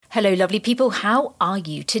Hello, lovely people. How are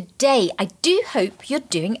you today? I do hope you're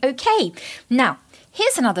doing okay. Now,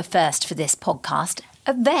 here's another first for this podcast.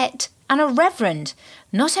 A vet and a reverend.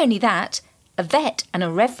 Not only that, a vet and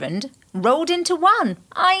a reverend rolled into one.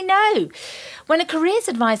 I know. When a careers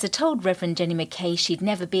advisor told Reverend Jenny McKay she'd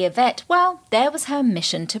never be a vet, well, there was her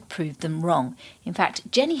mission to prove them wrong. In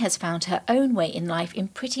fact, Jenny has found her own way in life in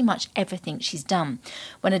pretty much everything she's done.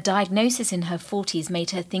 When a diagnosis in her 40s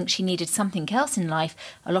made her think she needed something else in life,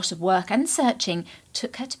 a lot of work and searching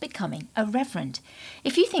took her to becoming a reverend.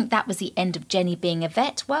 If you think that was the end of Jenny being a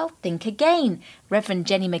vet, well, think again. Reverend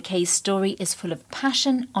Jenny McKay's story is full of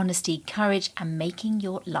passion, honesty, courage and making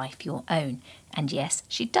your life your own. And yes,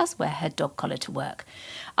 she does wear her dog collar to work.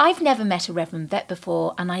 I've never met a Reverend vet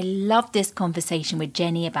before, and I love this conversation with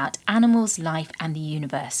Jenny about animals, life and the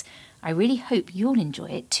universe. I really hope you'll enjoy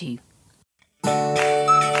it too.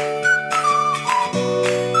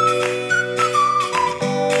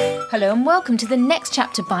 Hello and welcome to the next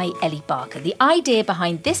chapter by Ellie Barker. The idea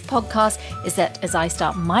behind this podcast is that as I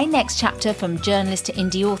start my next chapter from journalist to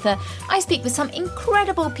indie author, I speak with some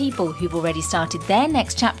incredible people who've already started their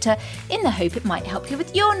next chapter in the hope it might help you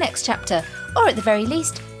with your next chapter, or at the very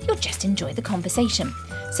least, you'll just enjoy the conversation.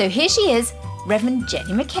 So here she is, Reverend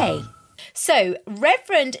Jenny McKay. So,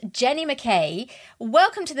 Reverend Jenny McKay,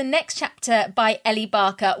 welcome to the next chapter by Ellie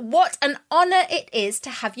Barker. What an honour it is to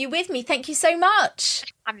have you with me. Thank you so much.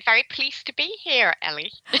 I'm very pleased to be here,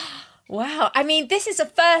 Ellie. Wow. I mean, this is a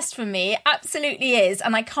first for me. It absolutely is.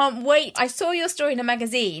 And I can't wait. I saw your story in a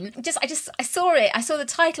magazine. I saw it. I saw the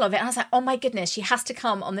title of it. And I was like, oh my goodness, she has to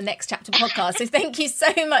come on the Next Chapter podcast. So thank you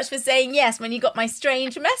so much for saying yes when you got my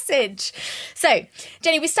strange message. So,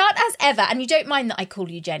 Jenny, we start as ever. And you don't mind that I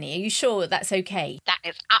call you Jenny. Are you sure that's okay? That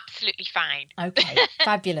is absolutely fine. Okay.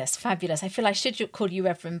 Fabulous. Fabulous. I feel I should call you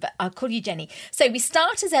Reverend, but I'll call you Jenny. So we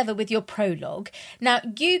start as ever with your prologue. Now,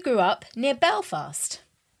 you grew up near Belfast.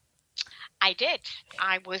 I did.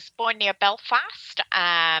 I was born near Belfast,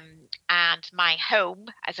 and my home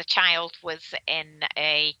as a child was in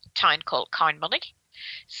a town called Carnmoney,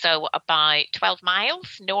 so about 12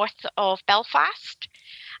 miles north of Belfast.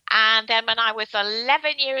 And then when I was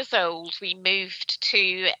 11 years old, we moved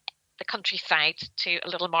to the countryside to a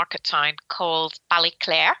little market town called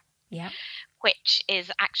Ballyclare, which is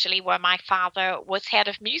actually where my father was head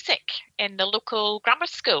of music in the local grammar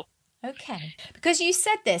school. Okay. Because you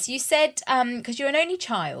said this, because you're an only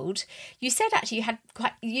child, you said actually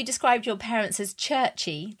you described your parents as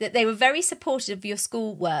churchy, that they were very supportive of your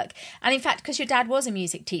schoolwork. And in fact, because your dad was a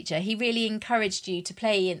music teacher, he really encouraged you to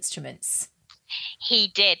play instruments. He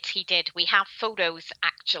did. We have photos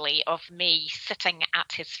actually of me sitting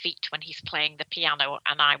at his feet when he's playing the piano,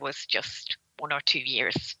 and I was just 1 or 2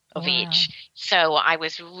 years of age. So I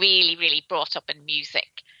was really, really brought up in music.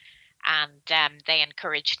 And they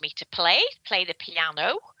encouraged me to play the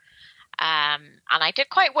piano. And I did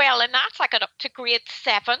quite well in that. I got up to grade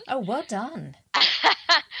 7. Oh, well done.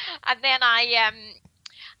 And then I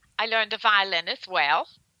learned the violin as well.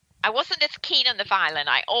 I wasn't as keen on the violin.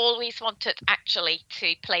 I always wanted actually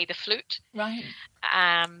to play the flute. Right.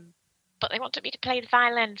 But they wanted me to play the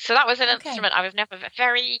violin. So that was an instrument I was never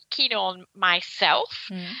very keen on myself.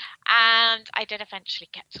 And I did eventually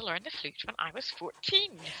get to learn the flute when I was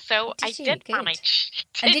 14. So I did manage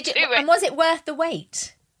to do it. And was it worth the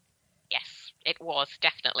wait? Yes, it was,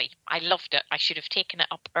 definitely. I loved it. I should have taken it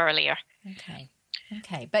up earlier. Okay.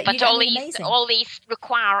 But all these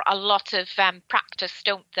require a lot of practice,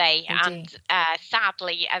 don't they? And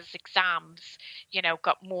sadly, as exams,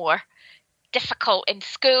 got more difficult in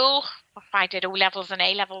school. If I did O-levels and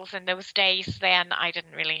A-levels in those days, then I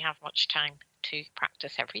didn't really have much time to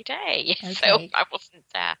practice every day. Okay. So I wasn't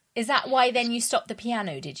there. Is that why then you stopped the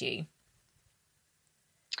piano, did you?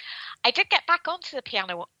 I did get back onto the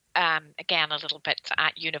piano again a little bit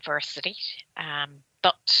at university.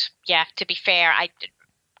 But yeah, to be fair,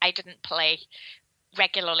 I didn't play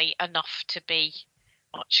regularly enough to be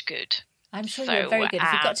much good. I'm sure you were very good.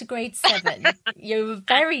 If you got to grade 7, you were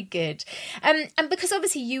very good. And because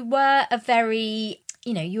obviously you were a very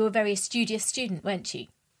studious student, weren't you?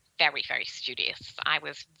 Very, very studious. I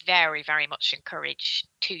was very, very much encouraged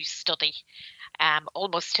to study,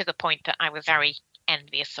 almost to the point that I was very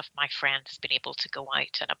envious of my friends being able to go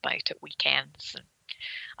out and about at weekends and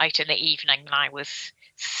out in the evening, and I was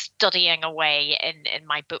studying away in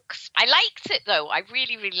my books. I liked it though. I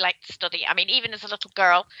really, really liked to study. I mean, even as a little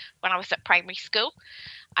girl, when I was at primary school,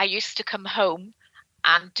 I used to come home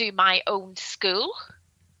and do my own school.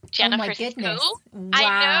 Jennifer's school.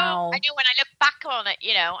 Wow. I know when I look back on it,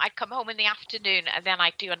 I'd come home in the afternoon and then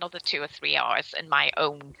I'd do another 2 or 3 hours in my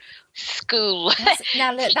own school.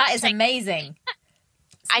 Now look, that is amazing.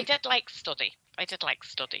 I did like study.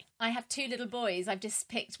 I have two little boys. I've just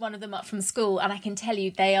picked one of them up from school, and I can tell you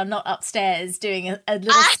they are not upstairs doing a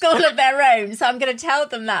little school of their own. So I'm going to tell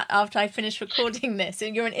them that after I finish recording this.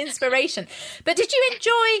 And you're an inspiration. But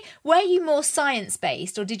were you more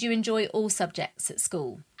science-based, or did you enjoy all subjects at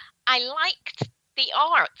school? I liked the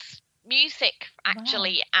arts, music,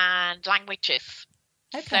 actually, and languages.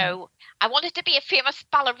 Okay. So I wanted to be a famous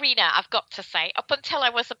ballerina, I've got to say, up until I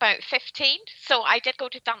was about 15. So I did go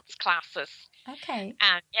to dance classes. Okay.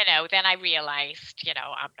 And, then I realised,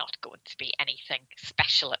 I'm not going to be anything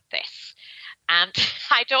special at this. And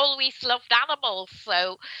I'd always loved animals.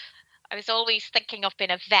 So I was always thinking of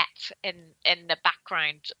being a vet in the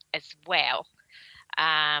background as well.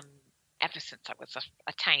 Ever since I was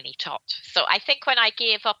a tiny tot. So I think when I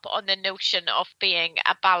gave up on the notion of being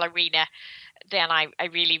a ballerina, then I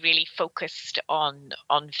really, really focused on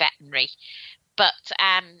veterinary. But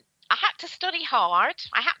I had to study hard.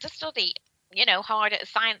 I had to study, hard at the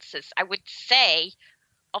sciences. I would say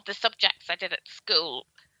of the subjects I did at school,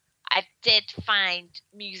 I did find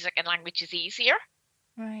music and languages easier.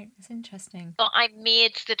 Right, that's interesting. But I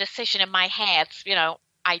made the decision in my head,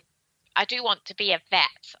 I do want to be a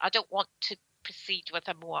vet. I don't want to proceed with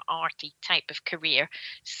a more arty type of career.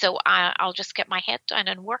 So I'll just get my head down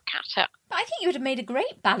and work at it. But I think you would have made a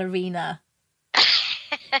great ballerina.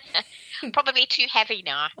 Probably too heavy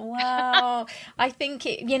now. Wow. I think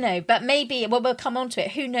but maybe, we'll come on to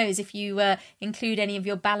it. Who knows if you include any of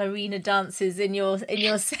your ballerina dances in your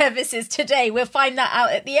services today. We'll find that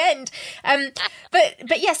out at the end.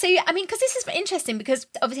 But yeah, so, because this is interesting, because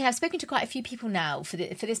obviously I've spoken to quite a few people now for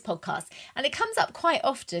this podcast, and it comes up quite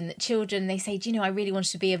often that children, they say, I really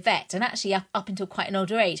wanted to be a vet, and actually up until quite an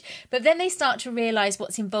older age. But then they start to realise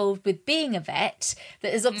what's involved with being a vet,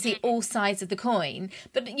 that there's obviously all sides of the coin.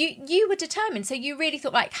 But you were determined, so you really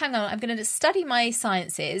thought, like, hang on, I'm going to study my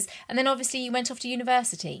sciences, and then obviously you went off to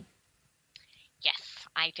university. Yes,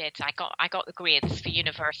 I did. I got the grades for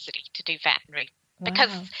university to do veterinary. Wow.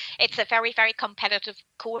 Because it's a very, very competitive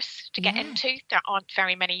course to get into. There aren't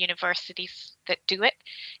very many universities that do it,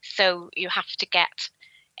 so you have to get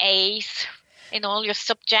A's in all your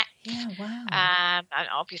subjects. Yeah, wow. And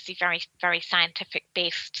obviously very, very scientific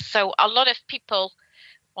based. So a lot of people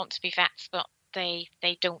want to be vets, but they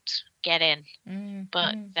don't get in.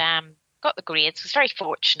 But got the grades, was very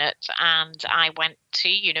fortunate, and I went to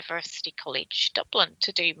University College Dublin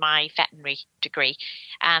to do my veterinary degree,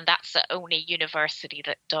 and that's the only university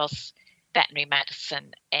that does veterinary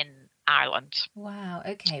medicine in Ireland. Wow,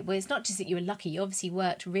 okay. Well, it's not just that you were lucky, you obviously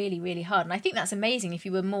worked really, really hard, and I think that's amazing. If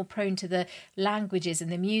you were more prone to the languages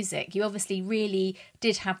and the music, you obviously really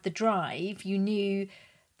did have the drive. You knew,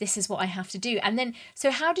 this is what I have to do. And then,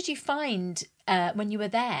 so how did you find, when you were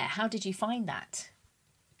there, how did you find that?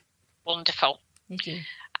 Wonderful. Did you?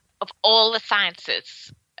 Of all the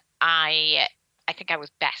sciences, I think I was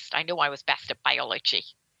best. I know I was best at biology.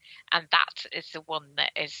 And that is the one that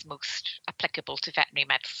is most applicable to veterinary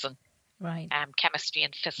medicine. Right. Chemistry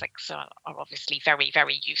and physics are obviously very,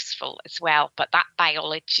 very useful as well. But that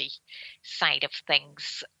biology side of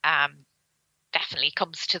things definitely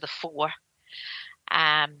comes to the fore.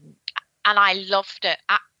 And I loved it,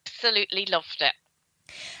 absolutely loved it.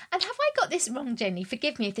 And have I got this wrong, Jenny?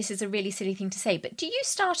 Forgive me if this is a really silly thing to say, but do you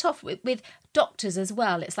start off with doctors as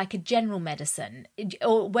well? It's like a general medicine,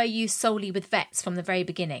 or were you solely with vets from the very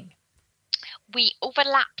beginning? We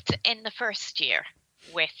overlapped in the first year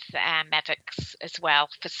with medics as well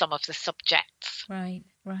for some of the subjects. Right.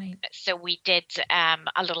 So we did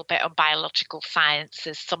a little bit on biological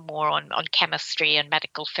sciences, some more on chemistry and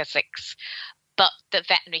medical physics. But the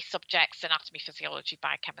veterinary subjects, anatomy, physiology,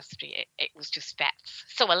 biochemistry, it was just vets.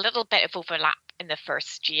 So a little bit of overlap in the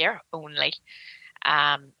first year only.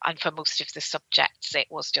 And for most of the subjects, it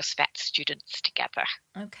was just vet students together.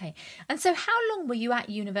 Okay. And so how long were you at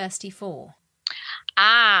university for?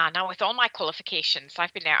 Now with all my qualifications,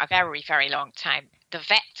 I've been there a very, very long time. The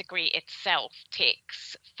vet degree itself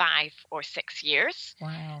takes 5 or 6 years.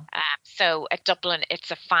 Wow. So at Dublin, it's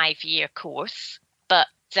a 5-year course. But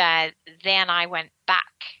then I went back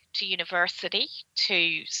to university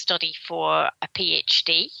to study for a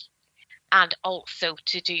PhD and also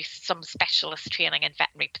to do some specialist training in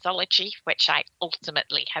veterinary pathology, which I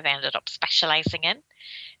ultimately have ended up specialising in.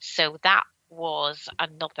 So that was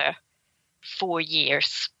another 4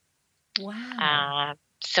 years. Wow.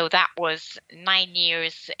 So that was 9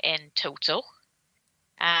 years in total.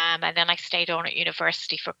 And then I stayed on at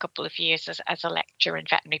university for a couple of years as a lecturer in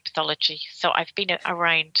veterinary pathology. So I've been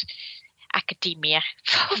around academia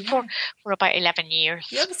for about 11 years.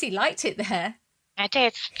 You obviously liked it there. I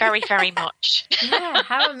did very, very much. Yeah,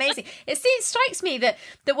 how amazing. It strikes me that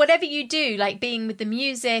whatever you do, like being with the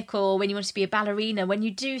music or when you want to be a ballerina, when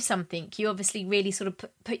you do something, you obviously really sort of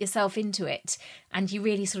put yourself into it and you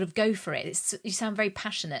really sort of go for it. You sound very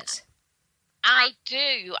passionate. I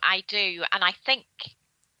do. And I think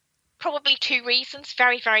probably two reasons.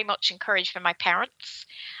 Very, very much encouraged from my parents,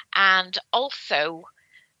 and also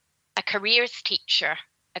a careers teacher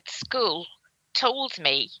at school told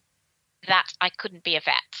me that I couldn't be a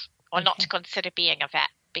vet, or not to consider being a vet,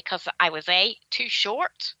 because I was A, too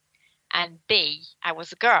short, and B, I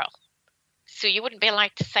was a girl. So you wouldn't be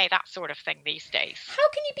allowed to say that sort of thing these days. How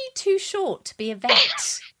can you be too short to be a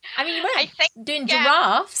vet? I mean, you weren't doing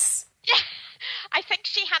giraffes. Yeah, I think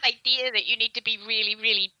she had idea that you need to be really,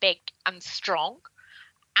 really big and strong,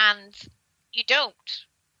 and you don't.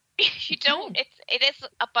 You don't. It is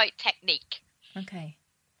about technique. Okay.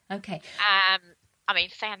 I mean,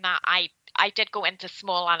 saying that, I did go into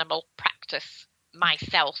small animal practice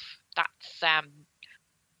myself. That's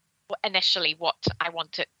initially what I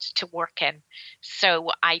wanted to work in.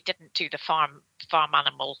 So I didn't do the farm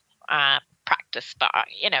animal practice, but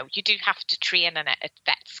you do have to train in it at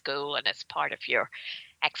vet school, and as part of your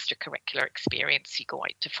extracurricular experience, you go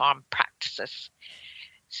out to farm practices.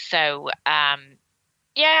 So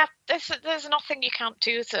yeah, there's nothing you can't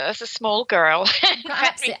do as a small girl.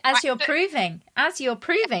 As you're proving.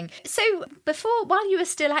 So while you were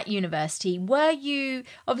still at university, were you,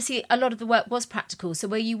 obviously a lot of the work was practical, so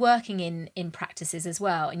were you working in practices as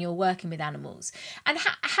well, and you're working with animals? And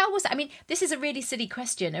how was that? I mean, this is a really silly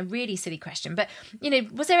question, but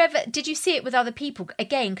was there ever, did you see it with other people?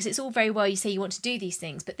 Again, because it's all very well you say you want to do these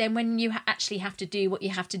things, but then when you actually have to do what you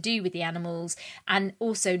have to do with the animals, and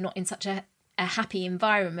also not in such a happy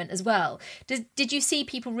environment as well. Did you see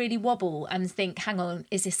people really wobble and think, hang on,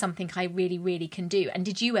 is this something I really, really can do? And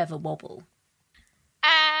did you ever wobble?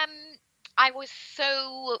 I was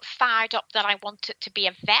so fired up that I wanted to be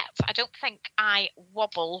a vet. I don't think I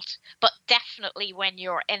wobbled, but definitely when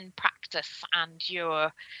you're in practice and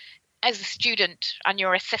you're, as a student, and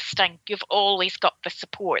you're assisting, you've always got the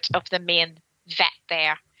support of the main vet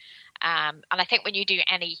there. And I think when you do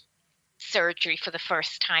any surgery for the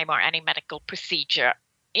first time or any medical procedure,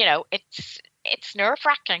 it's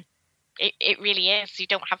nerve-wracking. It really is. You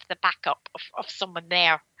don't have the backup of someone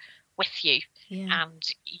there with you, and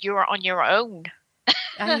you're on your own.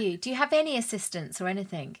 Are you? Do you have any assistance or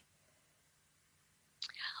anything?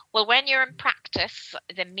 Well, when you're in practice,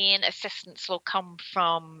 the main assistance will come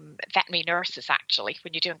from veterinary nurses, actually.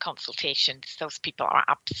 When you're doing consultations, those people are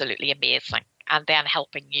absolutely amazing, and then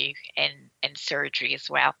helping you in surgery as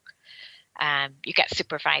well. You get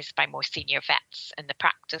supervised by more senior vets in the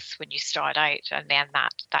practice when you start out, and then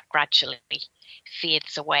that gradually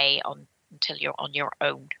fades away until you're on your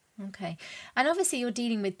own. Okay. And obviously you're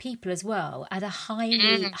dealing with people as well at a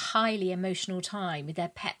highly emotional time with their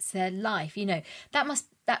pets, their life.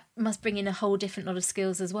 That must bring in a whole different lot of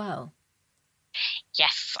skills as well.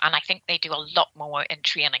 Yes, and I think they do a lot more in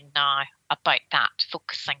training now about that,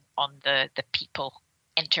 focusing on the people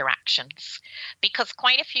interactions, because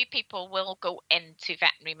quite a few people will go into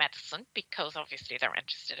veterinary medicine because obviously they're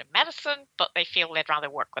interested in medicine, but they feel they'd rather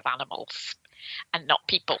work with animals and not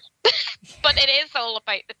people. But it is all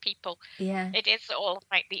about the people. Yeah, it is all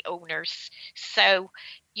about the owners. So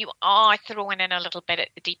you are throwing in a little bit at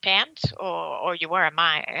the deep end, or you were in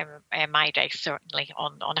my day, certainly,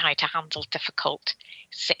 on how to handle difficult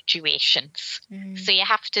situations. So you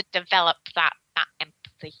have to develop that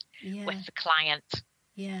empathy with the client.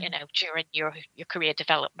 During your career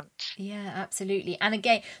development. Yeah, absolutely. And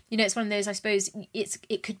again, it's one of those, I suppose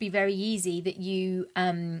it could be very easy that you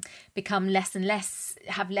become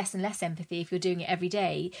have less and less empathy if you're doing it every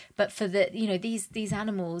day. But for these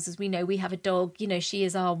animals, as we know, we have a dog, she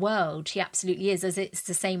is our world. She absolutely is, as it's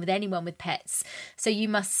the same with anyone with pets. So you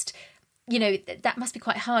must, that must be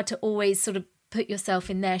quite hard to always sort of put yourself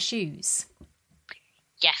in their shoes.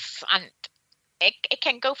 Yes, and it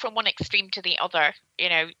can go from one extreme to the other.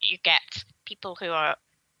 You get people who are,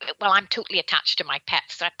 well, I'm totally attached to my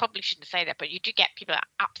pets, so I probably shouldn't say that, but you do get people that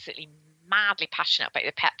are absolutely madly passionate about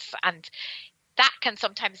the pets, and that can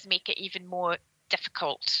sometimes make it even more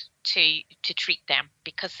difficult to treat them,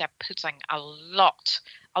 because they're putting a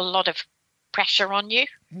lot of pressure on you.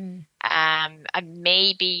 And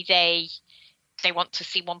maybe they want to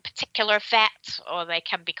see one particular vet, or they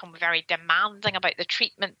can become very demanding about the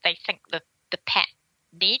treatment they think the pet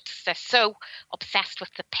needs. They're so obsessed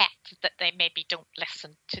with the pet that they maybe don't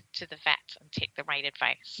listen to the vet and take the right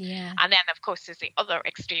advice. Yeah. And then, of course, there's the other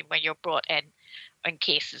extreme where you're brought in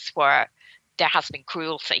cases where there has been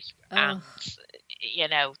cruelty. And,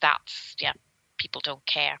 that's, people don't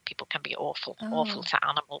care. People can be awful to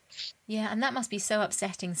animals. Yeah, and that must be so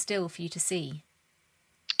upsetting still for you to see.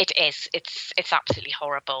 It is. It's absolutely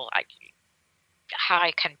horrible. How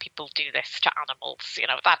can people do this to animals?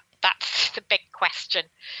 That's the big question.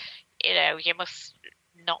 You must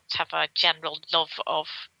not have a general love of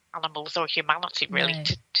animals or humanity, really,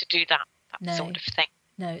 to do that sort of thing.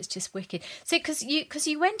 No, it's just wicked. So, because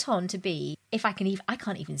you went on to be, I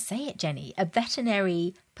can't even say it, Jenny, a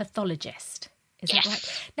veterinary pathologist. Is that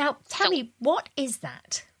right? Now, tell me, what is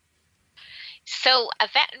that? So, a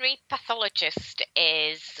veterinary pathologist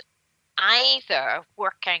is either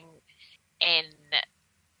working in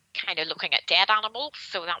kind of looking at dead animals,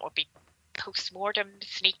 so that would be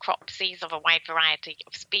post-mortems, necropsies of a wide variety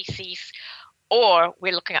of species, or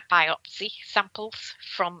we're looking at biopsy samples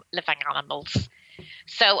from living animals.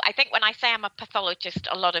 So I think when I say I'm a pathologist,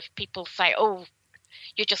 a lot of people say, oh,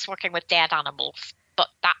 you're just working with dead animals, but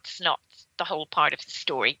that's not the whole part of the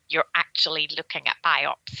story. You're actually looking at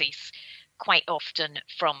biopsies quite often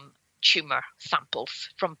from tumour samples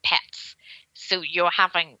from pets. So you're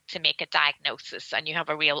having to make a diagnosis, and you have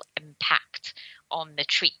a real impact on the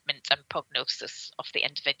treatment and prognosis of the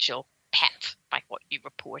individual pet by what you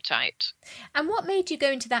report out. And what made you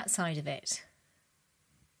go into that side of it?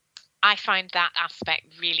 I found that aspect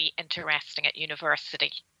really interesting at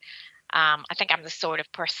university. I think I'm the sort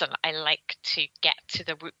of person, I like to get to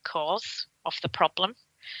the root cause of the problem.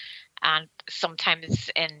 And sometimes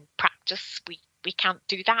in practice, we can't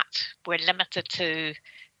do that. We're limited to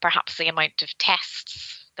perhaps the amount of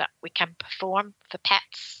tests that we can perform for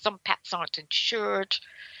pets. Some pets aren't insured,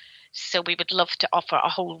 so we would love to offer a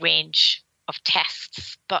whole range of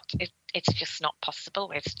tests, but it's just not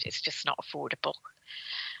possible. It's just not affordable.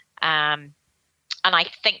 And I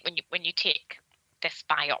think when you take this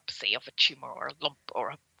biopsy of a tumour or a lump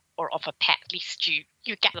or of a pet, at least you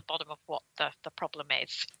get to the bottom of what the problem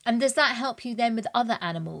is. And does that help you then with other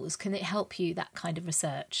animals? Can it help you, that kind of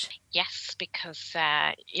research? Yes, because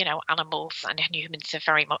animals and humans are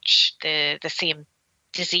very much the same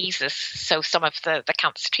diseases. So some of the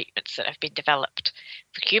cancer treatments that have been developed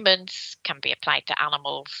for humans can be applied to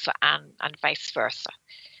animals and vice versa.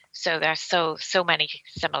 So there are so many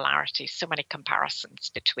similarities, so many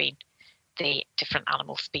comparisons between the different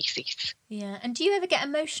animal species. Yeah, and do you ever get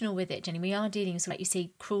emotional with it, Jenny? We are dealing with, like you say,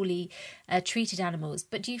 cruelly treated animals,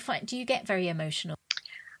 but do you get very emotional?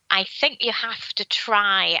 I think you have to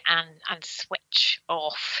try and switch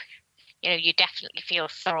off. You definitely feel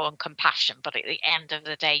sorrow and compassion, but at the end of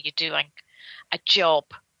the day, you're doing a job,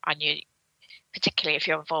 and particularly if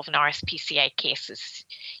you're involved in RSPCA cases,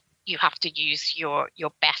 you have to use your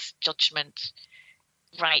best judgment,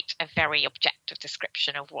 write a very objective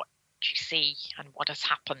description of what you see and what has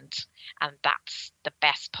happened, and that's the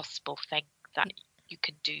best possible thing that you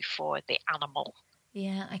can do for the animal.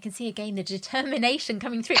 Yeah, I can see again the determination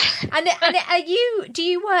coming through. And do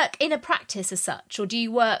you work in a practice as such, or do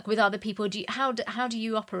you work with other people? How do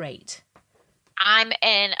you operate? I'm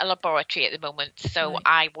in a laboratory at the moment, so Right.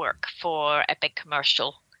 I work for a big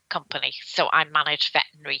commercial company. So I manage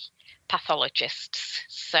veterinary pathologists.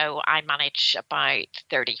 So I manage about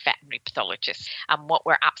 30 veterinary pathologists. And what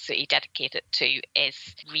we're absolutely dedicated to is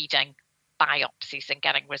reading biopsies and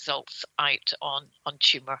getting results out on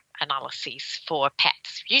tumour analyses for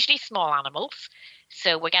pets, usually small animals.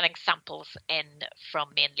 So we're getting samples in from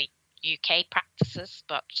mainly UK practices,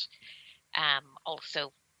 but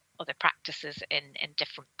also other practices in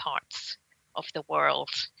different parts of the world.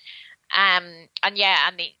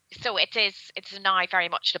 So it's now very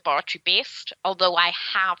much laboratory based, although I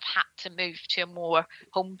have had to move to a more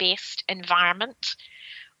home based environment.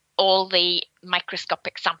 All the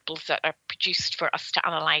microscopic samples that are produced for us to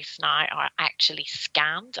analyse now are actually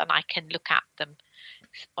scanned, and I can look at them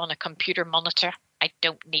on a computer monitor. I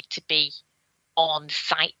don't need to be on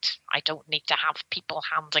site. I don't need to have people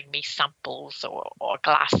handing me samples or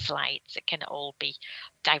glass slides. It can all be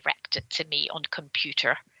directed to me on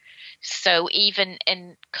computer. So even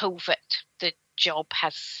in COVID, the job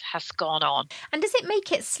has gone on. And does it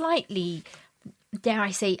make it slightly, dare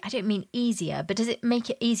I say, I don't mean easier, but does it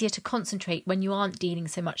make it easier to concentrate when you aren't dealing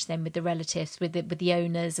so much then with the relatives, with the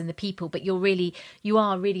owners and the people, but you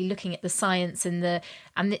are really looking at the science and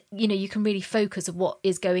you can really focus on what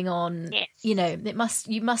is going on. Yes.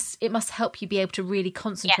 It must help you be able to really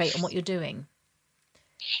concentrate on what you're doing.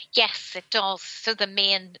 Yes, it does. So the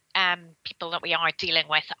main people that we are dealing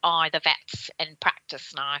with are the vets in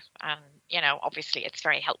practice now. And, obviously it's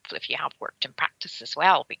very helpful if you have worked in practice as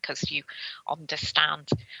well, because you understand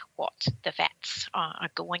what the vets are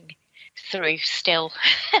going through still.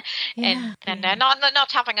 And they're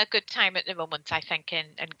not having a good time at the moment, I think, in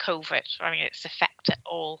COVID. I mean, it's affected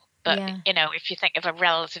all. But, if you think of a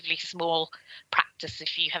relatively small practice,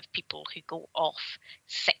 if you have people who go off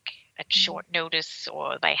sick at short notice,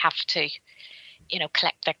 or they have to,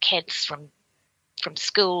 collect their kids from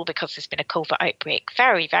school because there's been a COVID outbreak,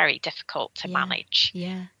 very, very difficult to manage.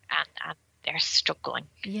 Yeah. And they're struggling.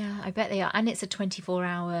 Yeah, I bet they are. And it's a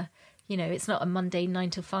 24-hour, it's not a Monday 9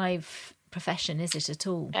 to 5 profession, is it at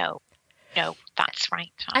all? No, that's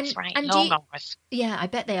right. That's right. And long hours. Yeah, I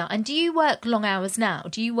bet they are. And do you work long hours now?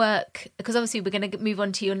 Do you work, because obviously we're going to move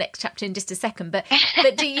on to your next chapter in just a second, but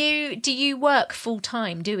do you work full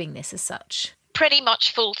time doing this as such? Pretty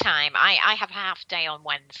much full time. I have a half day on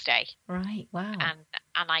Wednesday. Right, wow. And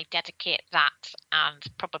I dedicate that and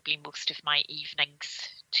probably most of my evenings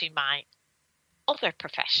to my other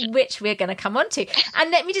profession, which we're going to come on to. And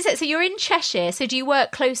let me just say, so you're in Cheshire, so do you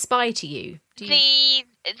work close by to you? The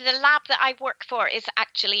lab that I work for is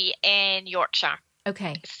actually in Yorkshire.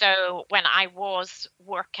 Okay. So when I was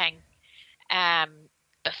working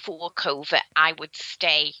before COVID, I would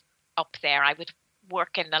stay up there. I would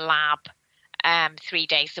work in the lab 3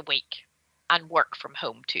 days a week and work from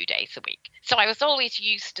home 2 days a week. So I was always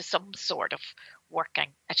used to some sort of working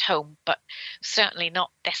at home, but certainly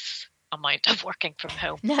not this amount of working from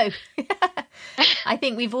home. No. I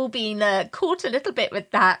think we've all been caught a little bit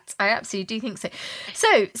with that. I absolutely do think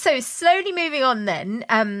so. So slowly moving on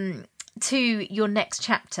then to your next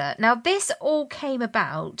chapter. Now, this all came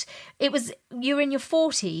about, you were in your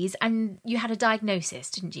 40s and you had a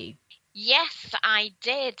diagnosis, didn't you? Yes, I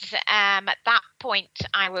did. At that point,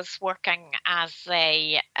 I was working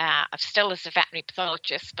still as a veterinary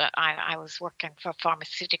pathologist, but I was working for a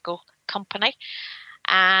pharmaceutical company.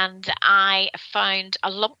 And I found a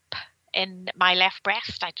lump in my left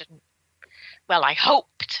breast. I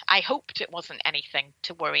hoped it wasn't anything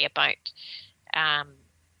to worry about. And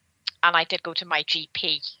I did go to my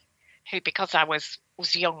GP, who, because I was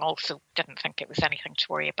young, also didn't think it was anything to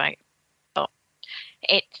worry about. But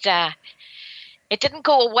it didn't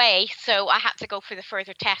go away, so I had to go for the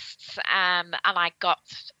further tests. And I got,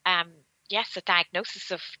 a diagnosis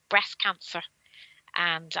of breast cancer.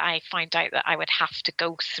 And I found out that I would have to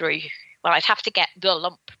I'd have to get the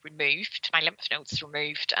lump removed, my lymph nodes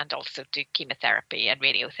removed, and also do chemotherapy and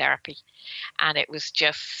radiotherapy. And it was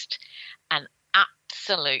just an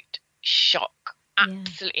absolute shock,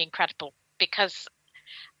 absolutely incredible, because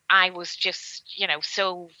I was just,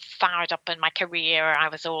 so fired up in my career. I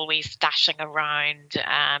was always dashing around.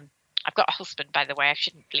 I've got a husband, by the way. I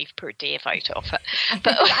shouldn't leave poor Dave out of it.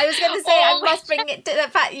 But I was going to say, I must bring it to the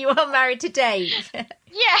fact that you are married to Dave.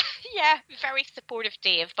 Yeah, very supportive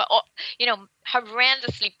Dave. But,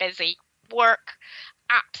 horrendously busy. Work,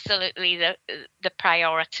 absolutely the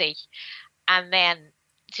priority. And then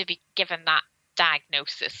to be given that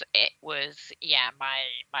diagnosis, it was,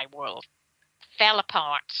 my world fell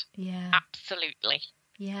apart. Yeah. Absolutely.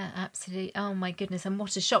 Yeah, absolutely. Oh, my goodness. And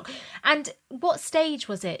what a shock. And what stage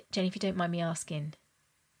was it, Jenny, if you don't mind me asking?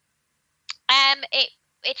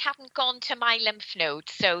 It hadn't gone to my lymph node,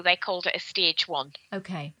 so they called it a stage 1.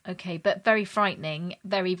 Okay. But very frightening.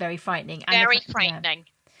 Very, very frightening. And very frightening.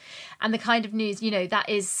 Yeah. And the kind of news, that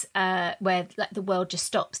is where the world just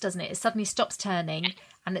stops, doesn't it? It suddenly stops turning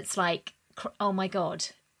and it's like, oh, my God,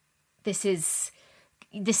 this is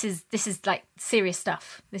like serious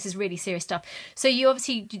stuff. This is really serious stuff. So you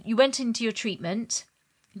went into your treatment.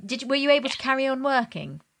 Were you able to carry on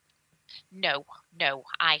working? No.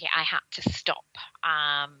 I had to stop.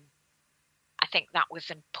 I think that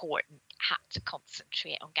was important. Had to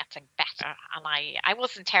concentrate on getting better. And I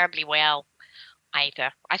wasn't terribly well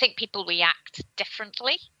either. I think people react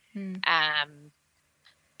differently.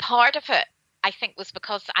 Part of it, I think, was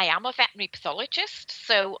because I am a veterinary pathologist.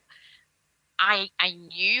 So I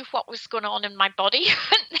knew what was going on in my body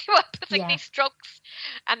when they were putting these drugs,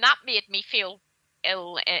 and that made me feel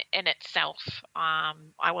ill in itself.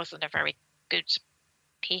 I wasn't a very good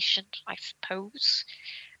patient, I suppose.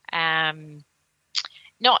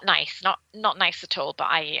 Not nice, not nice at all. But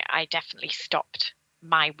I definitely stopped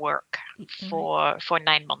my work for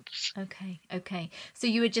 9 months. Okay. So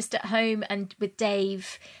you were just at home and with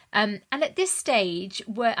Dave, and at this stage,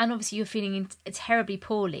 and obviously you're feeling terribly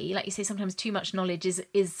poorly. Like you say, sometimes too much knowledge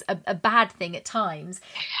is a bad thing at times.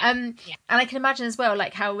 And I can imagine as well,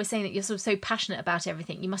 like how we're saying that you're sort of so passionate about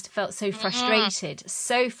everything. You must have felt so frustrated,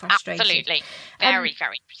 Absolutely, very,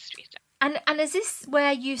 very frustrated. And is this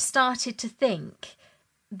where you started to think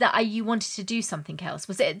that you wanted to do something else?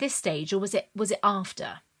 Was it at this stage, or was it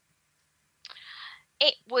after?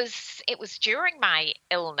 It was during my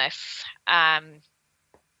illness.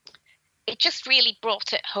 it just really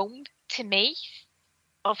brought it home to me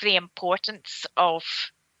of the importance of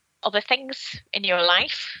other things in your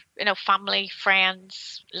life, family,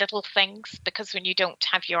 friends, little things, because when you don't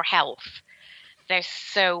have your health, there's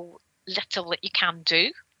so little that you can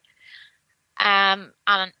do. And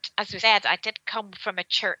as we said, I did come from a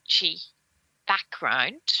churchy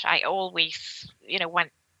background. I always,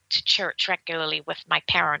 went to church regularly with my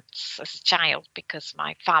parents as a child because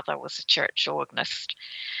my father was a church organist.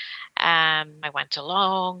 I went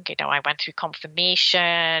along, I went through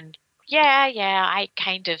confirmation. Yeah, I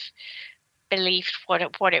kind of believed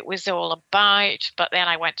what it was all about. But then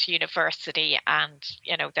I went to university and,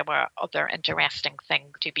 there were other interesting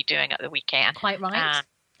things to be doing at the weekend. Quite right.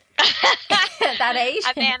 At that age.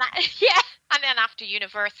 And then after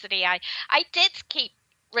university, I did keep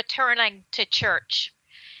returning to church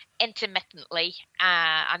intermittently,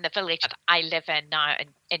 and the village that I live in now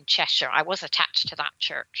in Cheshire, I was attached to that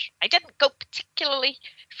church. I didn't go particularly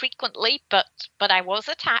frequently, but I was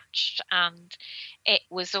attached, and it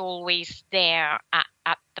was always there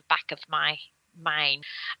at the back of my mind.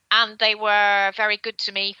 And they were very good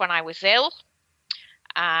to me when I was ill.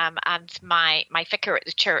 And my vicar at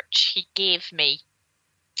the church, he gave me,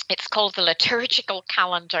 it's called the liturgical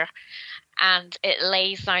calendar, and it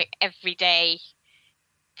lays out every day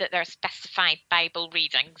that there are specified Bible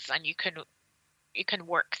readings, and you can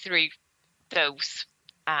work through those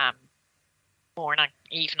morning,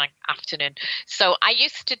 evening, afternoon. So I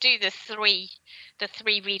used to do the three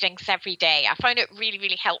readings every day. I found it really,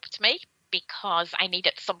 really helped me because I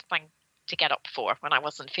needed something to get up for when I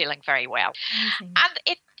wasn't feeling very well. Amazing. And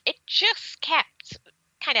it just kept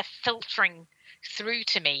kind of filtering through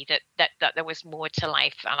to me that there was more to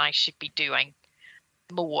life and I should be doing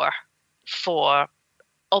more for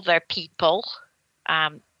other people,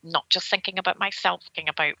 not just thinking about myself, thinking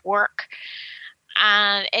about work.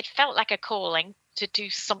 And it felt like a calling to do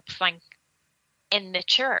something in the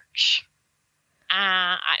church.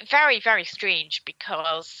 Very, very strange,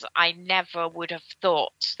 because I never would have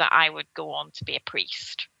thought that I would go on to be a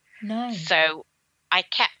priest. No. So I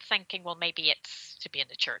kept thinking, well, maybe it's to be in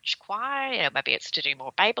the church choir, maybe it's to do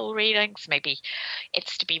more Bible readings, maybe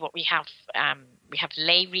it's to be what we have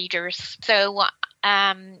lay readers. So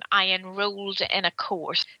I enrolled in a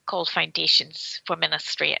course called Foundations for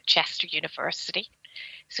Ministry at Chester University.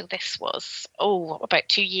 So this was, about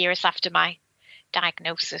 2 years after my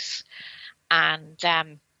diagnosis. And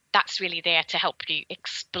that's really there to help you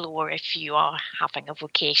explore if you are having a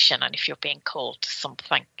vocation and if you're being called to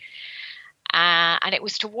something. And it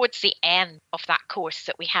was towards the end of that course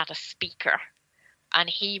that we had a speaker. And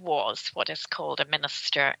he was what is called a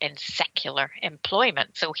minister in secular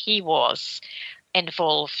employment. So he was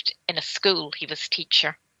involved in a school. He was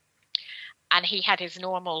teacher. And he had his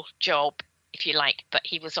normal job, if you like, but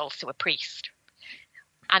he was also a priest.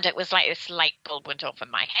 And it was like this light bulb went off in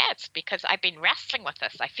my head, because I've been wrestling with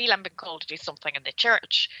this. I feel I'm being called to do something in the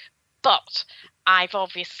church, but I've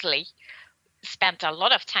obviously spent a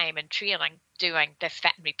lot of time in training doing this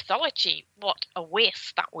veterinary pathology. What a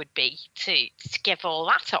waste that would be to give all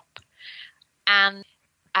that up. And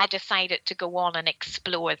I decided to go on and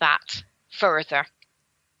explore that further.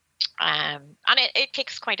 And it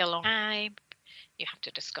takes quite a long time. You have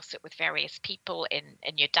to discuss it with various people in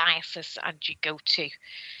your diocese, and you go to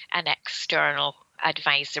an external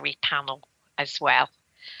advisory panel as well.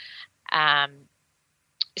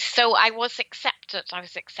 So I was accepted.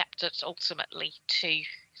 Ultimately to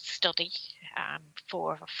study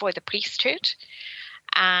for the priesthood.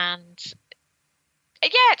 And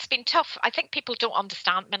yeah, it's been tough. I think people don't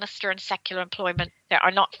understand minister in secular employment. There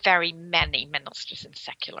are not very many ministers in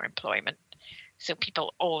secular employment. So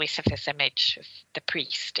people always have this image of the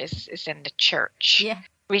priest is in the church,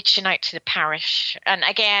 reaching out to the parish. And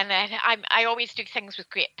again, I always do things with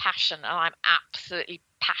great passion, and I'm absolutely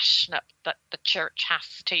passionate that the church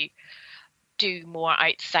has to do more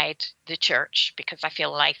outside the church, because I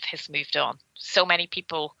feel life has moved on. So many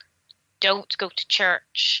people don't go to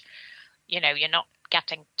church. You're not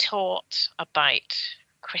getting taught about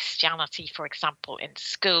Christianity, for example, in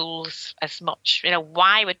schools as much.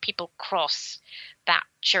 Why would people cross that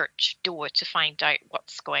church door to find out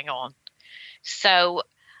what's going on? So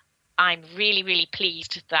I'm really, really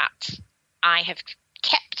pleased that I have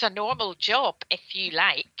kept a normal job, if you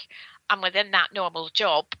like, and within that normal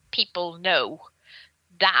job, people know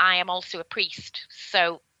that I am also a priest.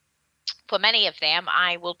 So for many of them,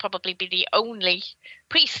 I will probably be the only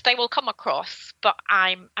priest they will come across, but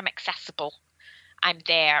I'm accessible. I'm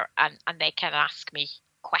there, and they can ask me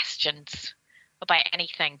questions about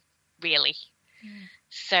anything, really.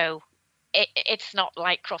 So it's not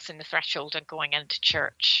like crossing the threshold and going into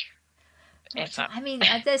church.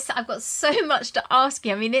 I've got so much to ask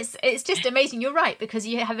you. I mean, it's just amazing. You're right, because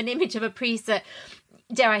you have an image of a priest that,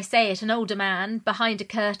 dare I say it, an older man behind a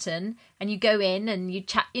curtain, and you go in and you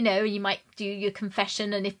chat, you might do your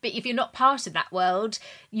confession, and if you're not part of that world,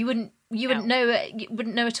 you wouldn't know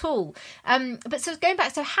at all. But so going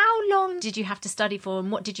back, so how long did you have to study for,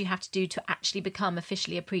 and what did you have to do to actually become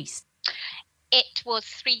officially a priest? It was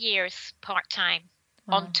 3 years part-time.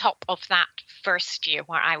 Wow. On top of that first year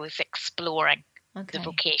where I was exploring the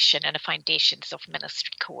vocation and a foundations of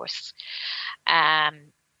ministry course. Now,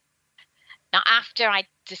 after I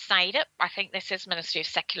decided, I think this is Ministry of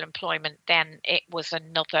Secular Employment, then it was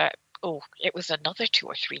another 2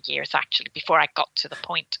 or 3 years actually before I got to the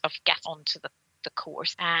point of getting onto the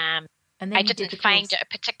course. And then I didn't find it a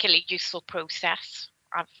particularly useful process,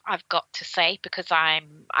 I've got to say, because I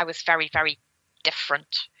was very, very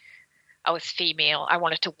different. I was female. I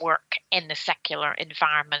wanted to work in the secular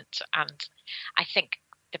environment, and I think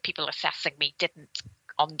the people assessing me didn't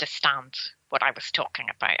understand what I was talking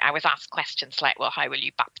about. I was asked questions like, well, how will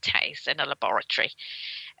you baptize in a laboratory?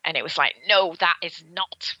 And it was like, no, that is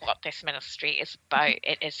not what this ministry is about.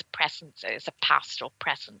 It is a presence, it is a pastoral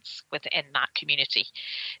presence within that community.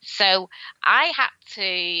 So I had to,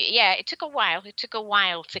 it took a while. It took a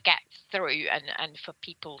while to get through and for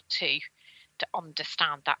people to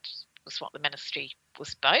understand that was what the ministry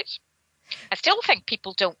was about. I still think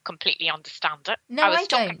people don't completely understand it. No, I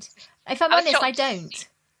don't. If I'm honest, I don't.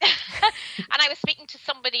 And I was speaking to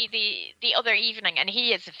somebody the other evening, and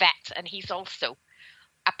he is a vet, and he's also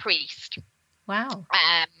a priest. Wow.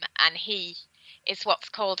 And he is what's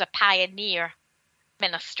called a pioneer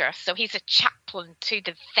minister. So he's a chaplain to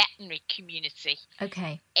the veterinary community.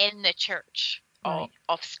 Okay. In the Church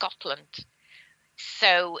of Scotland.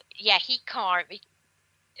 So he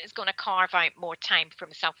is going to carve out more time for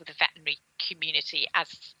himself with the veterinary community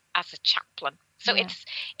as a chaplain. So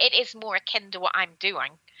it is more akin to what I'm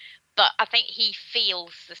doing, but I think he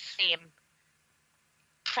feels the same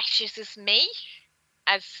pressures as me,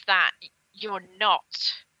 as that you're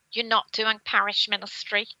not doing parish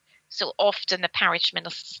ministry. So often the parish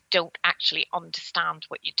ministers don't actually understand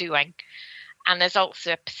what you're doing, and there's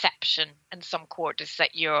also a perception in some quarters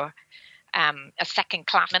that you're a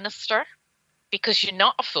second-class minister, because you're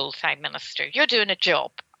not a full-time minister. You're doing a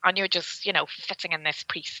job, and you're just, fitting in this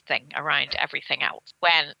priest thing around everything else.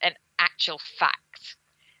 When in actual fact,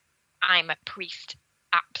 I'm a priest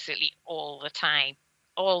absolutely all the time.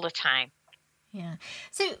 Yeah.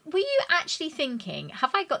 So were you actually thinking,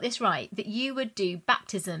 have I got this right, that you would do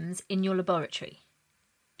baptisms in your laboratory?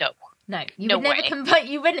 No, you would never combine.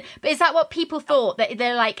 You wouldn't. But is that what people thought? That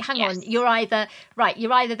they're like, hang on, you're either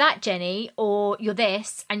that Jenny, or you're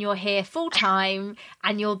this, and you're here full time,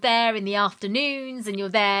 and you're there in the afternoons, and you're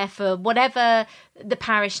there for whatever the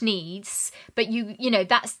parish needs. But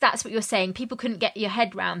that's what you're saying. People couldn't get your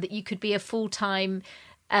head round that you could be a full time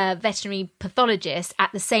veterinary pathologist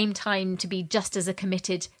at the same time to be just as a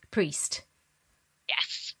committed priest.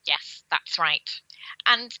 Yes, that's right.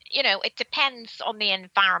 And, it depends on the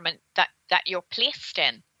environment that you're placed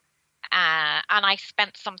in. And I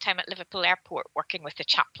spent some time at Liverpool Airport working with the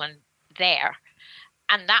chaplain there.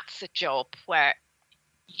 And that's a job where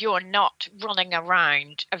you're not running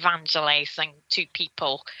around evangelizing to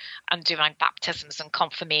people and doing baptisms and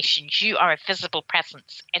confirmations. You are a visible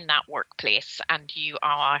presence in that workplace, and you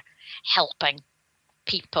are helping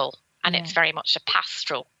people. And it's very much a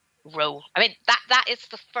pastoral role. I mean, that is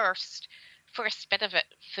the first bit of it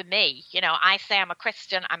for me. I say I'm a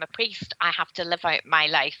Christian, I'm a priest, I have to live out my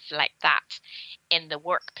life like that in the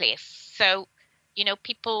workplace. So,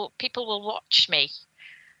 people will watch me,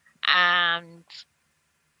 and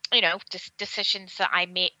decisions that I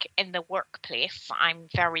make in the workplace, I'm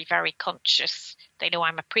very, very conscious. They know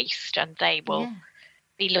I'm a priest, and they will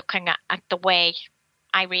be looking at the way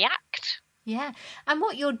I react. Yeah. And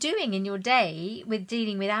what you're doing in your day with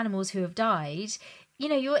dealing with animals who have died,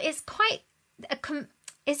 it's quite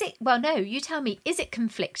you tell me, is it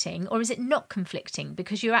conflicting or is it not conflicting?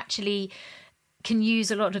 Because you actually can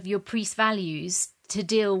use a lot of your priest values to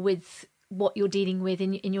deal with what you're dealing with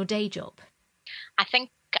in your day job. I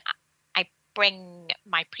think I bring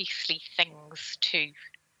my priestly things to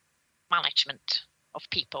management of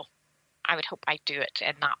people. I would hope I do it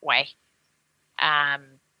in that way.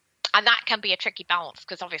 And that can be a tricky balance,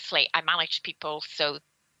 because obviously I manage people, so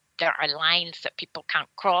there are lines that people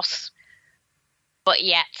can't cross. But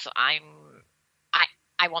yet I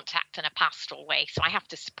want to act in a pastoral way, so I have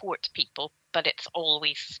to support people, but it's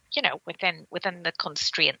always, within the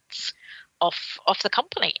constraints of the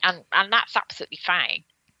company, and that's absolutely fine.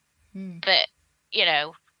 But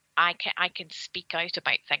I can speak out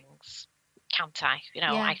about things can't I?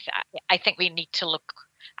 Yeah. I think we need to look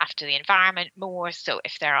after the environment more. So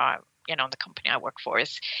if there are, the company I work for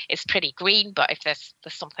is pretty green, but if there's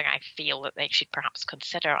something I feel that they should perhaps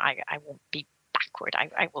consider, I won't be backward.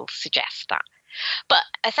 I will suggest that. But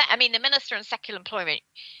the Minister in Secular Employment,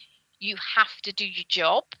 you have to do your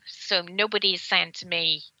job. So nobody is saying to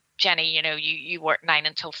me, Jenny, you work 9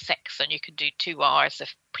 until 6 and you can do 2 hours of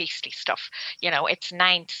priestly stuff. It's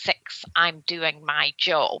 9 to 6. I'm doing my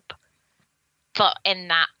job. But in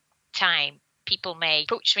that time, people may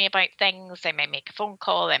approach me about things. They may make a phone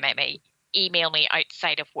call. They may email me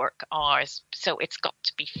outside of work hours. So it's got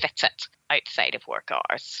to be fitted outside of work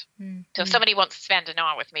hours. Mm-hmm. So if somebody wants to spend an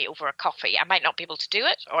hour with me over a coffee, I might not be able to do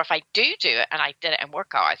it. Or if I do it and I did it in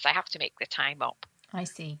work hours, I have to make the time up. I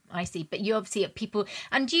see. But you obviously have people,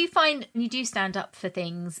 and do you find you do stand up for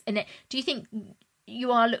things? And do you think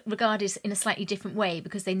you are regarded in a slightly different way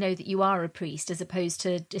because they know that you are a priest as opposed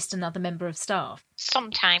to just another member of staff?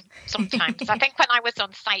 Sometimes. I think when I was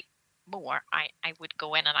on site more, I would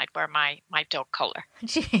go in and I'd wear my dog collar.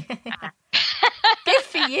 Good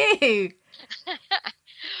for you.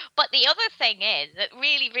 But the other thing is that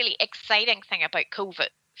really, really exciting thing about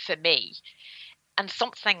COVID for me, and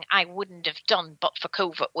something I wouldn't have done but for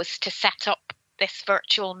COVID, was to set up this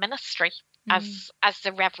virtual ministry as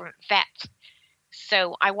the Reverend vet.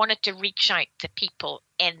 So I wanted to reach out to people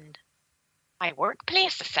in my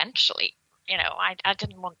workplace, essentially. I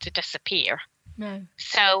didn't want to disappear. No.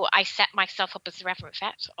 So I set myself up as the Reverend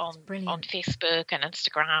vet on Facebook and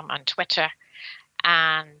Instagram and Twitter.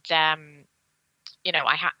 And,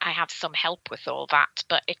 I have some help with all that,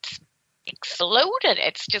 but it's exploded.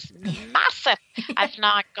 It's just massive. I've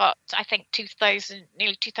now got, I think,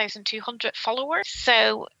 nearly 2,200 followers.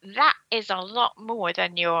 So that is a lot more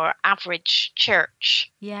than your average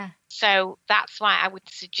church. Yeah. So that's why I would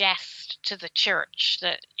suggest to the church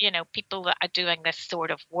that, people that are doing this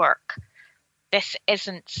sort of work, this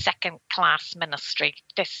isn't second-class ministry.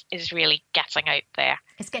 This is really getting out there.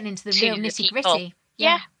 It's getting into the real nitty-gritty.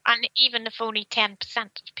 Yeah, and even if only 10%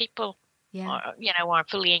 of people are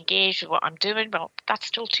fully engaged with what I'm doing, well, that's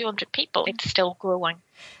still 200 people. It's still growing.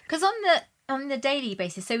 Because on the daily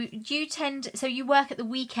basis, so you work at the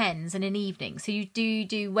weekends and in evenings. So you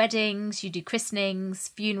do weddings, you do christenings,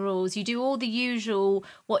 funerals, you do all the usual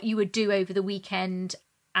what you would do over the weekend.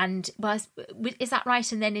 And is that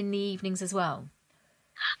right? And then in the evenings as well?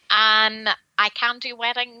 I can do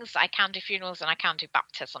weddings, I can do funerals, and I can do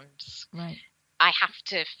baptisms. Right. I have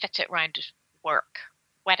to fit it around work.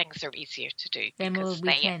 Weddings are easier to do because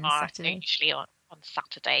they are usually on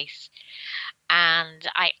Saturdays. And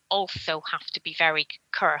I also have to be very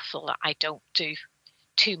careful that I don't do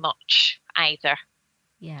too much either.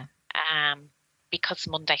 Yeah. Because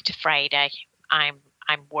Monday to Friday I'm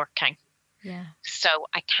working. Yeah. So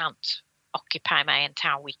I can't occupy my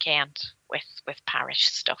entire weekend with parish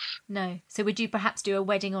stuff. No. So would you perhaps do a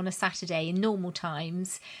wedding on a Saturday in normal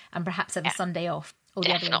times and perhaps have a Sunday off? Or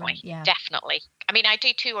definitely. Yeah. Definitely. I mean, I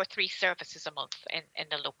do 2 or 3 services a month in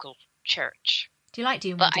the local church. Do you like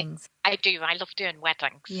doing weddings? I do. I love doing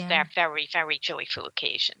weddings. Yeah. They're very, very joyful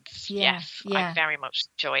occasions. Yeah. Yes. Yeah. I very much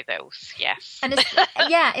enjoy those. Yes. And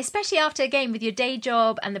especially after, again, with your day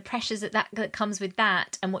job and the pressures that comes with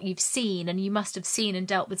that and what you've seen, and you must have seen and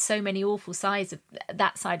dealt with so many awful sides of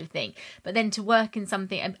that side of thing. But then to work in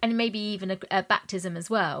something, and maybe even a baptism as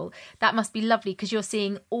well, that must be lovely because you're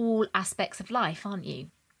seeing all aspects of life, aren't you?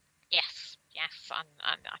 Yes, and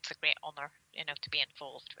that's a great honour, to be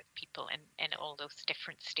involved with people in all those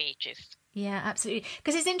different stages. Yeah, absolutely.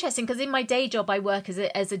 Because it's interesting, because in my day job I work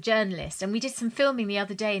as a journalist, and we did some filming the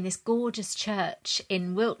other day in this gorgeous church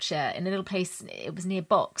in Wiltshire, in a little place, it was near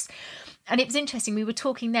Box. And it was interesting, we were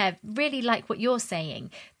talking there, really like what you're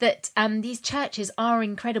saying, that these churches are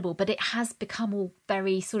incredible, but it has become all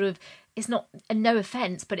very sort of, it's not, no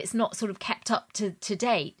offence, but it's not sort of kept up to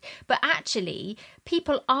date. But actually,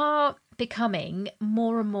 people are becoming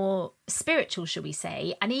more and more spiritual, shall we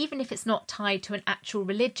say, and even if it's not tied to an actual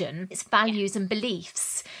religion, it's values and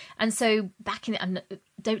beliefs. And so back in, and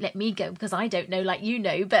don't let me go because I don't know like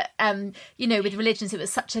but with religions it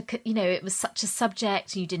was such a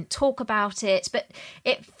subject, you didn't talk about it, but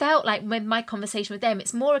it felt like when my conversation with them,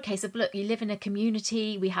 it's more a case of, look, you live in a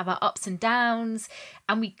community, we have our ups and downs,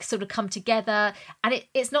 and we sort of come together, and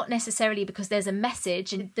it's not necessarily because there's a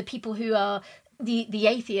message, and the people who are the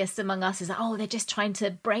atheists among us is like, oh, they're just trying to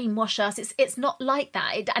brainwash us. It's not like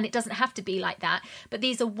that, and it doesn't have to be like that. But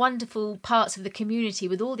these are wonderful parts of the community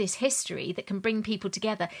with all this history that can bring people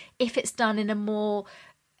together if it's done in a more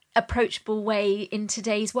approachable way in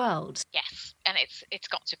today's world. Yes, and it's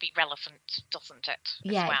got to be relevant, doesn't it?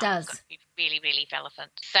 Yeah, well? It does. It's got to be really, really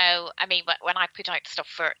relevant. So, I mean, when I put out stuff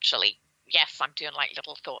virtually, yes, I'm doing like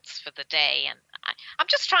little thoughts for the day, and I'm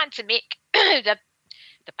just trying to make the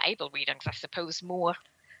Bible readings, I suppose, more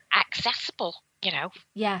accessible.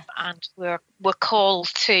 Yeah. And we're called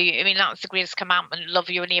to, I mean, that's the greatest commandment, love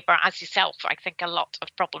your neighbour as yourself. I think a lot of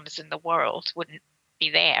problems in the world wouldn't be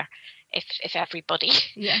there if everybody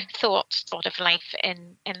thought of life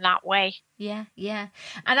in that way. Yeah.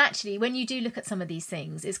 And actually, when you do look at some of these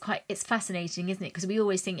things, it's fascinating, isn't it? Because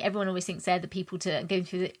everyone always thinks they're the people to go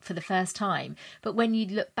through it for the first time. But when you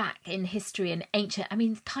look back in history and ancient, I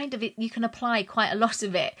mean, kind of you can apply quite a lot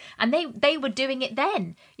of it. And they were doing it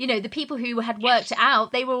then. The people who had worked it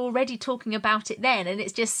out, they were already talking about it then. And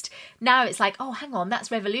it's just, now it's like, oh, hang on,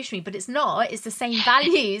 that's revolutionary. But it's not. It's the same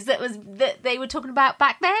values that they were talking about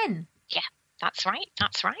back then. Yeah, that's right.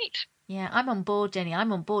 Yeah, I'm on board, Jenny.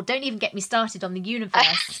 I'm on board. Don't even get me started on the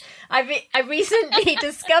universe. I recently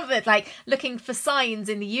discovered, looking for signs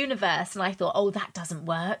in the universe, and I thought, oh, that doesn't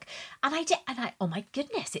work. And I did, oh my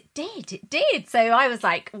goodness, it did. So I was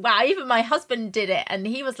like, wow, even my husband did it, and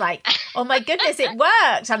he was like, oh my goodness, it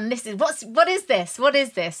worked. And this is what is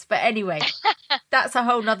this? But anyway, that's a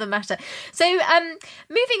whole nother matter. So,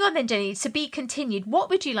 moving on then, Jenny, to be continued. What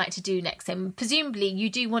would you like to do next? And presumably, you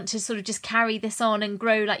do want to sort of just carry this on and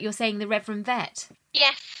grow, like you're saying, the Reverend Vet.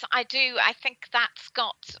 Yes, I do. I think that's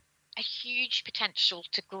got a huge potential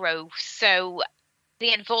to grow. So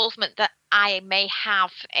the involvement that I may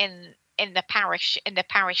have in the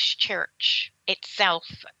parish church itself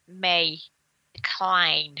may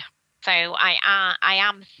decline. So I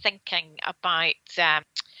am thinking about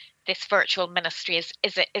this virtual ministry.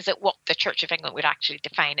 Is it what the Church of England would actually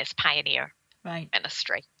define as pioneer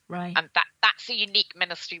ministry? Right. And that's a unique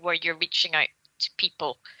ministry where you're reaching out to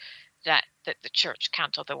people that the church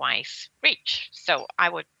can't otherwise reach. So I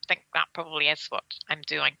would think that probably is what I'm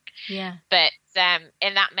doing. Yeah. But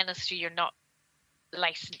in that ministry, you're not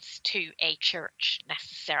licensed to a church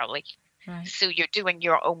necessarily. Right. So you're doing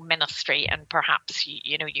your own ministry, and perhaps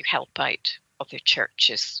you help out other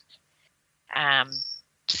churches.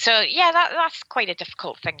 So yeah, that's quite a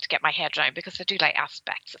difficult thing to get my head around, because I do like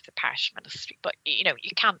aspects of the parish ministry, but you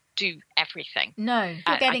can't do everything. No,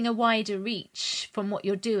 you're getting a wider reach from what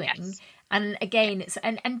you're doing. Yes. And again, it's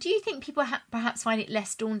and do you think people perhaps find it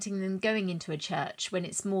less daunting than going into a church when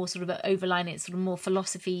it's more sort of overlying, it's sort of more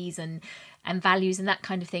philosophies and values and that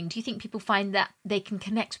kind of thing? Do you think people find that they can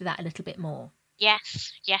connect with that a little bit more?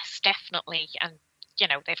 Yes, definitely. And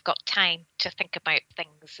they've got time to think about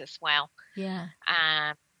things as well. Yeah.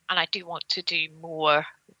 And I do want to do more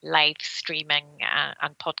live streaming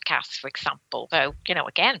and podcasts, for example. So,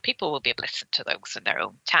 again, people will be able to listen to those in their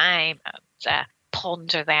own time and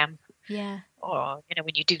ponder them. Yeah. Or,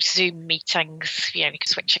 when you do Zoom meetings, you can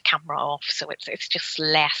switch your camera off. So it's just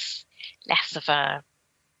less of a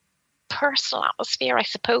personal atmosphere, I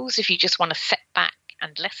suppose. If you just want to sit back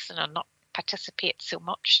and listen and not participate so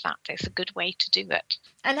much, that is a good way to do it.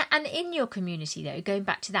 And in your community, though, going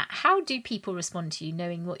back to that, how do people respond to you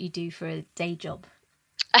knowing what you do for a day job?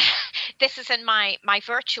 This is in my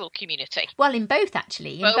virtual community. Well, in both,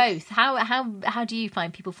 actually. In both. How do you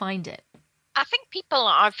find people find it? I think people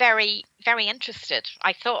are very, very interested.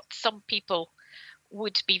 I thought some people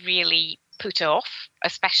would be really put off,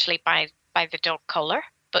 especially by the dog collar.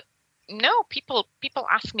 But no, people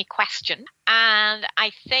ask me questions. And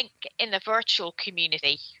I think in the virtual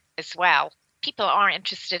community as well, people are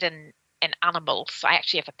interested in animals. I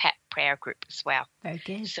actually have a pet prayer group as well. Very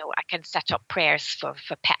good. So I can set up prayers for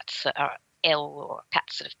pets that are ill or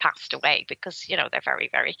pets that have passed away, because, they're very,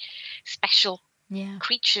 very special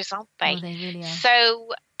creatures, aren't they? Oh, they really are. So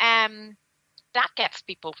that gets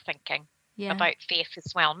people thinking about faith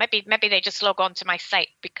as well. Maybe they just log on to my site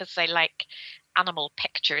because they like animal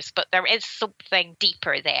pictures, but there is something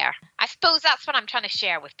deeper there. I suppose that's what I'm trying to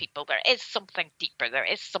share with people. There is something deeper. There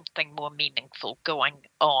is something more meaningful going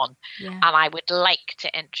on. Yeah. And I would like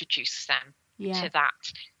to introduce them to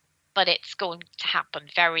that. But it's going to happen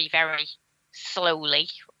very, very slowly.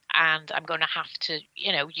 And I'm going to have to,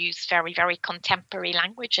 use very, very contemporary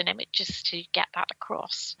language and images to get that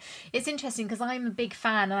across. It's interesting because I'm a big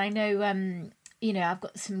fan, and I know, I've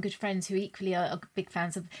got some good friends who equally are big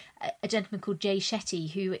fans of a gentleman called Jay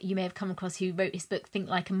Shetty, who you may have come across, who wrote his book Think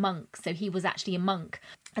Like a Monk. So he was actually a monk.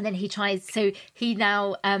 And then he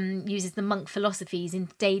now uses the monk philosophies in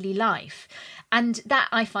daily life. And that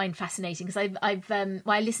I find fascinating, because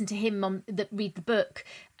I listened to him read the book,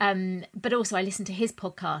 but also I listened to his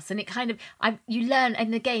podcast, and it kind of, you learn,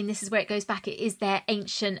 and again, this is where it goes back, it is their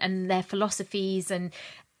ancient and their philosophies, and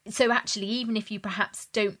So actually, even if you perhaps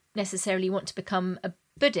don't necessarily want to become a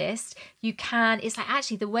Buddhist, you can, it's like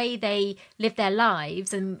actually the way they live their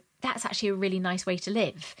lives, and that's actually a really nice way to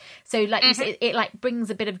live. So like you said, it like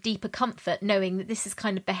brings a bit of deeper comfort knowing that this is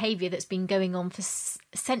kind of behaviour that's been going on for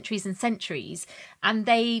centuries and centuries, and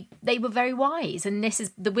they were very wise, and this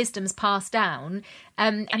is the wisdom's passed down,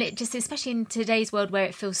 and it just, especially in today's world where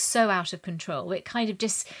it feels so out of control, it kind of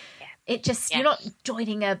just, you're not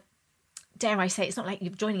joining a, dare I say, it's not like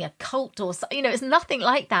you're joining a cult or something, you know, it's nothing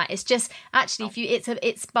like that. It's just actually, if you, it's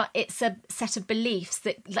a set of beliefs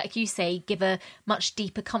that, like you say, give a much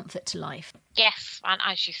deeper comfort to life. Yes, and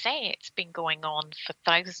as you say, it's been going on for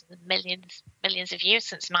thousands, millions of years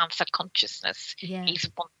since man's had consciousness. Yeah. He's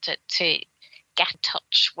wanted to get in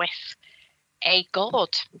touch with a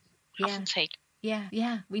God, hasn't he?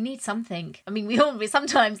 Yeah, we need something. I mean, we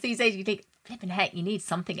sometimes these days you think, flipping heck, you need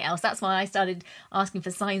something else. That's why I started asking for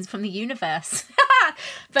signs from the universe.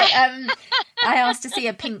 But I asked to see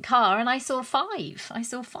a pink car, and I saw 5.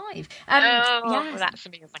 Yeah, that's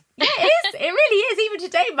amazing. Yeah, it is. It really is. Even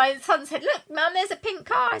today, my son said, "Look, Mum, there's a pink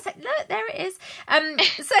car." I said, "Look, there it is."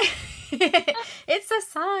 So it's a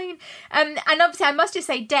sign. And obviously, I must just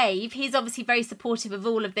say, Dave, he's obviously very supportive of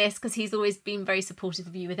all of this because he's always been very supportive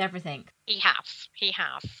of you with everything. He has.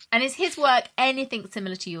 And is his work anything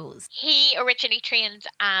similar to yours? He originally trained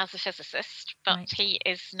as a physicist, but Right. he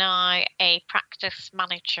is now a practice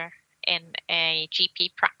manager in a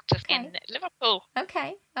GP practice in Liverpool.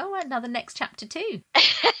 Okay. Oh, another next chapter too.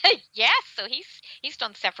 Yes, so he's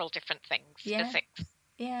done several different things. Yeah. Physics,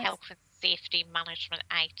 Yeah. health and safety management,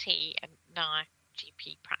 IT, and now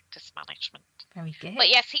GP practice management. Very good. But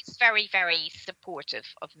yes, he's very, very supportive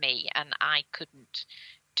of me, and I couldn't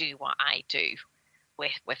do what I do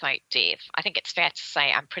without Dave. I think it's fair to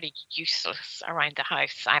say I'm pretty useless around the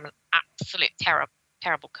house. I'm an absolute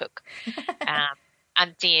terrible cook.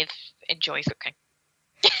 And Dave enjoys cooking.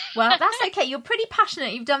 Well, that's okay. You're pretty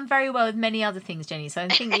passionate. You've done very well with many other things, Jenny. So I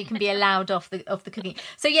think you can be allowed off the cooking.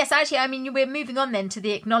 So yes, actually, I mean, we're moving on then to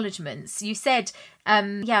the acknowledgements. You said,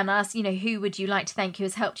 and I asked, who would you like to thank who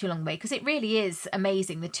has helped you along the way? Because it really is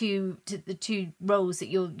amazing the two roles that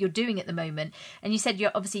you're doing at the moment. And you said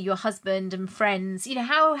you're obviously your husband and friends.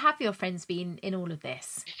 How have your friends been in all of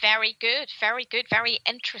this? Very good, very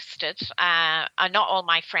interested. And not all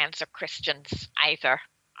my friends are Christians either.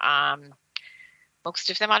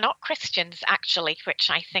 Most of them are not Christians, actually,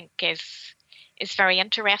 which I think is very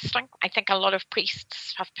interesting. I think a lot of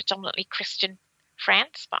priests have predominantly Christian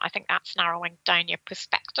friends, but I think that's narrowing down your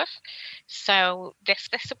perspective. So this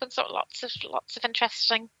opens up lots of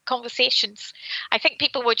interesting conversations. I think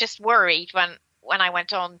people were just worried when I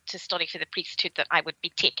went on to study for the priesthood that I would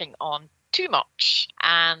be taking on too much.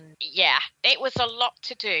 And yeah, it was a lot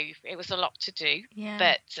to do. Yeah.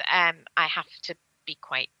 But I have to be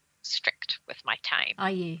quite strict with my time.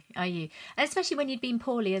 Are you? And especially when you'd been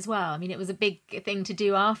poorly as well. I mean, it was a big thing to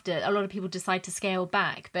do after. A lot of people decide to scale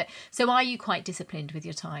back. But so are you quite disciplined with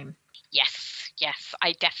your time? Yes,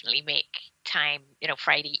 I definitely make time.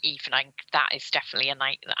 Friday evening, that is definitely a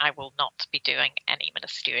night that I will not be doing any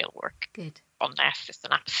ministerial work. Good. Unless it's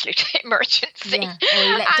an absolute emergency. Yeah, or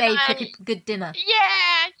you let Dave cook a good dinner.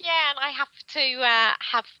 Yeah, and I have to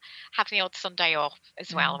have the odd Sunday off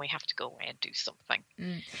as well, and we have to go away and do something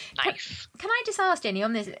nice. Can I just ask, Jenny,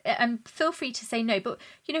 on this, and feel free to say no, but,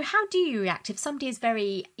 how do you react if somebody is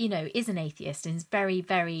very, is an atheist and is very,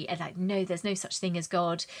 very, like, no, there's no such thing as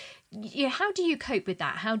God. How do you cope with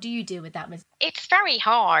that? How do you deal with that? It's very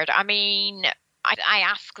hard. I mean, I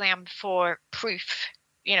ask them for proof,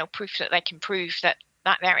 proof that they can prove that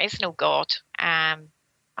there is no God. And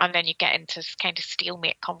then you get into this kind of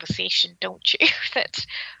stalemate conversation, don't you? That,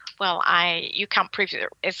 well, you can't prove that there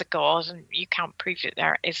is a God, and you can't prove that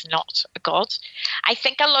there is not a God. I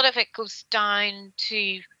think a lot of it goes down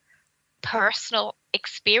to personal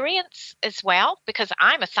experience as well, because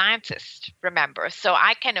I'm a scientist, remember, so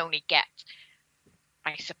I can only get,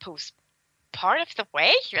 I suppose, part of the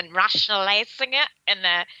way in rationalizing it in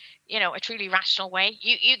a truly rational way.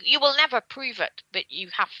 You will never prove it, but you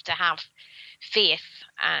have to have faith,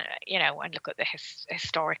 and look at the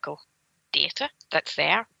historical data that's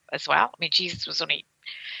there as well. I mean, Jesus was only,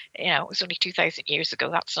 it was only 2,000 years ago.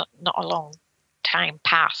 That's not a long time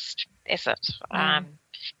past, is it?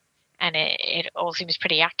 And it all seems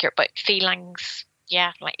pretty accurate. But feelings,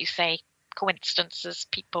 yeah, like you say, coincidences,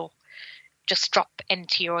 people just drop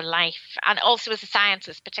into your life. And also as a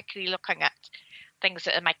scientist, particularly looking at things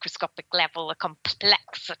at a microscopic level, the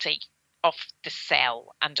complexity of the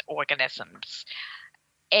cell and organisms,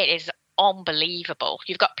 it is unbelievable.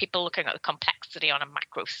 You've got people looking at the complexity on a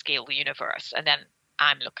macro scale universe, and then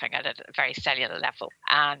I'm looking at it at a very cellular level.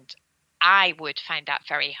 And I would find that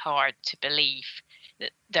very hard to believe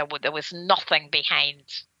that there was nothing behind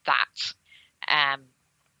that,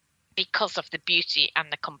 because of the beauty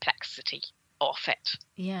and the complexity of it.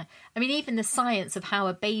 Yeah. I mean, even the science of how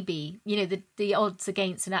a baby, the odds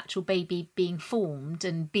against an actual baby being formed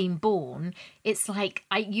and being born, it's like,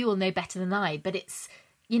 you all know better than I, but it's,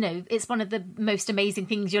 it's one of the most amazing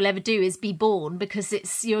things you'll ever do is be born,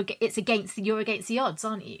 because you're against the odds,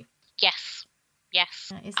 aren't you? Yes.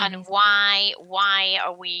 And amazing. why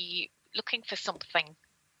are we looking for something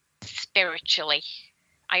spiritually?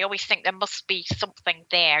 I always think there must be something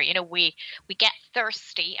there. We get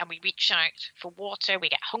thirsty and we reach out for water. We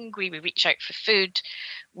get hungry, we reach out for food.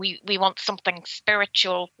 We want something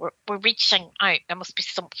spiritual. We're reaching out. There must be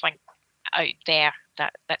something out there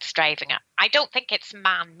that's driving it. I don't think it's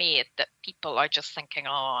man-made, that people are just thinking,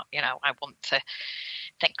 I want to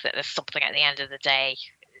think that there's something at the end of the day,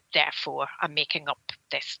 therefore I'm making up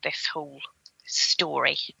this whole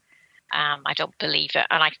story. I don't believe it.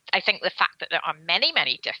 And I think the fact that there are many,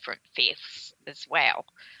 many different faiths as well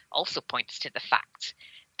also points to the fact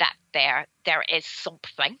that there is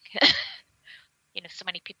something. So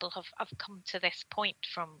many people have come to this point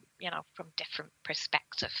from different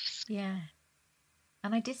perspectives. Yeah.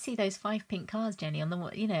 And I did see those 5 pink cars, Jenny, on the,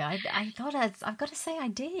 I've got to say I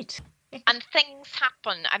did. And things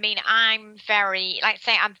happen. I mean, I'm very,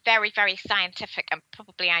 very scientific, and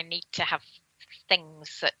probably I need to have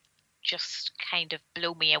things that just kind of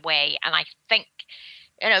blow me away. And I think,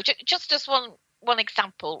 just as one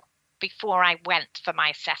example, before I went for my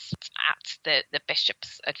assessment at the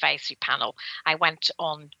Bishop's Advisory Panel, I went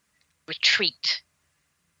on retreat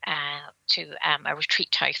to a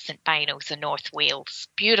retreat house in Bynos in North Wales.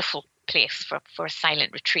 Beautiful place for a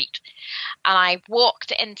silent retreat. And I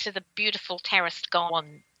walked into the beautiful terraced garden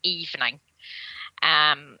one evening.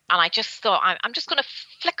 And I just thought, I'm just going to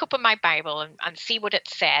flick open my Bible and see what it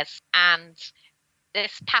says. And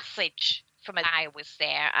this passage from Isaiah was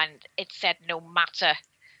there, and it said, no matter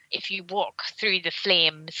if you walk through the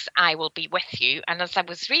flames, I will be with you. And as I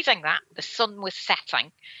was reading that, the sun was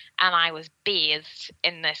setting, and I was bathed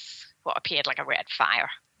in this, what appeared like a red fire.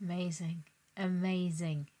 Amazing.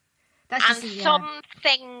 Some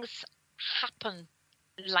things happen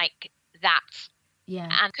like that. Yeah.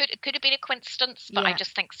 And could have been a coincidence, but I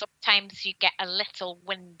just think sometimes you get a little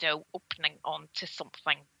window opening onto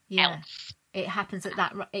something else. It happens at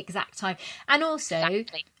that exact time. And also,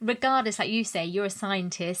 regardless, like you say, you're a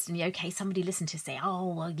scientist and somebody listened to say,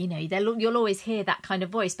 oh, well, you'll always hear that kind of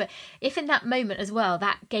voice. But if in that moment as well,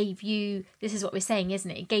 that gave you, this is what we're saying,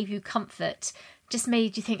 isn't it? It gave you comfort, just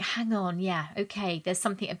made you think, hang on, there's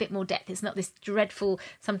something a bit more depth. It's not this dreadful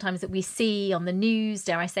sometimes that we see on the news,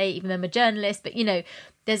 dare I say, even though I'm a journalist, but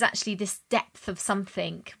there's actually this depth of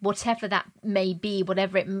something, whatever that may be,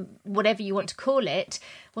 whatever you want to call it.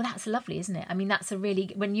 Well, that's lovely, isn't it? I mean, that's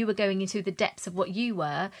when you were going into the depths of what you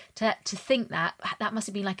were, to think that must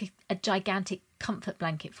have been like a gigantic comfort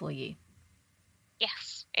blanket for you.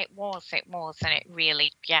 Yes, it was. And it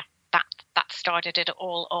really, that started it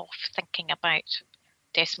all off, thinking about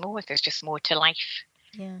there's just more to life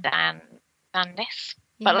than this.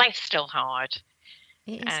 Yeah. But life's still hard.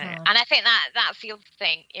 It is hard. And I think that's the other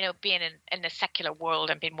thing, being in the secular world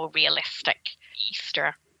and being more realistic.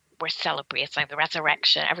 Easter, we're celebrating the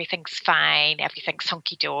resurrection. Everything's fine. Everything's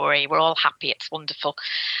hunky-dory. We're all happy. It's wonderful.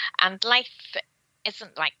 And life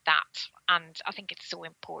isn't like that. And I think it's so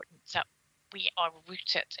important that we are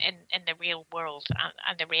rooted in the real world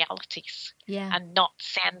and the realities, and not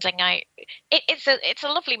sending out. It's a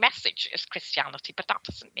lovely message as Christianity, but that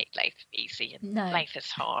doesn't make life easy, and life is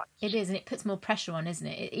hard. It is, and it puts more pressure on, isn't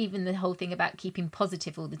it? Even the whole thing about keeping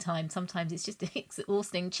positive all the time. Sometimes it's just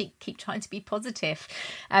exhausting. Keep trying to be positive,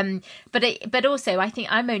 but also I think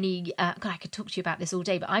I'm only. God, I could talk to you about this all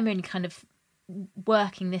day, but I'm only kind of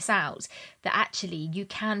working this out, that actually you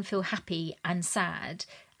can feel happy and sad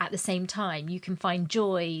at the same time. You can find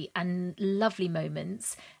joy and lovely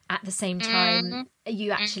moments at the same time.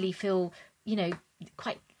 You actually feel,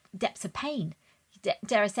 quite depths of pain,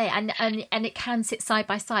 dare I say, and it can sit side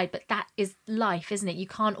by side. But that is life, isn't it? You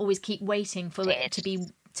can't always keep waiting for it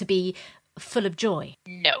to be full of joy.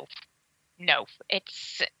 No,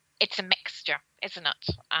 it's a mixture, isn't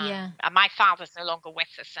it? And my father's no longer with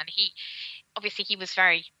us, and he was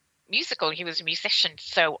very musical. He was a musician,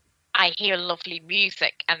 so I hear lovely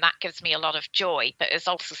music, and that gives me a lot of joy. But there's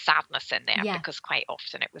also sadness in there because quite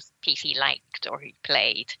often it was piece he liked or he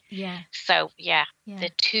played. Yeah. So the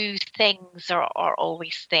two things are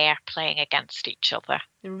always there playing against each other.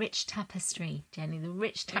 The rich tapestry, Jenny. The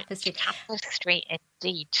rich tapestry. Tapestry,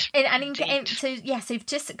 indeed. So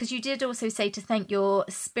just because you did also say to thank your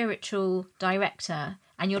spiritual director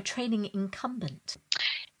and your training incumbent.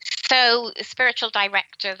 So spiritual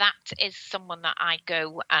director, that is someone that I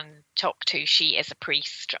go and talk to. She is a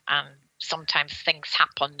priest, and sometimes things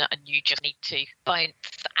happen and you just need to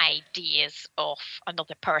bounce ideas off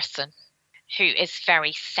another person who is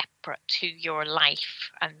very separate to your life,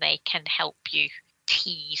 and they can help you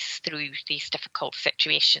tease through these difficult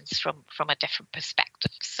situations from a different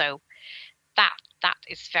perspective. So that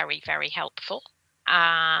is very, very helpful.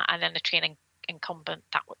 And then the training incumbent,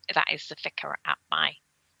 that is the vicar at my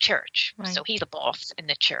church. Right. So he's the boss in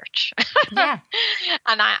the church. Yeah.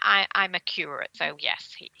 And I'm a curate. So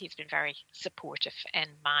yes, he's been very supportive in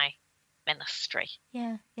my ministry.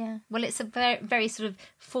 Yeah. Well, it's a very, very sort of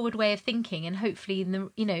forward way of thinking, and hopefully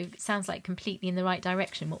it sounds like completely in the right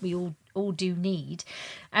direction, what we all do need.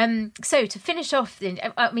 So to finish off, then,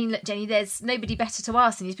 I mean, look, Jenny, there's nobody better to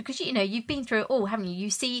ask than you, because you've been through it all, haven't you? You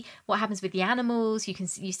see what happens with the animals.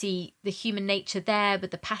 You see the human nature there,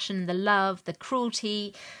 but the passion, the love, the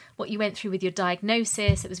cruelty, what you went through with your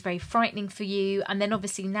diagnosis. It was very frightening for you, and then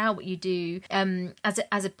obviously now what you do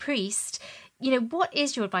as a priest. What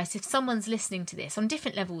is your advice if someone's listening to this on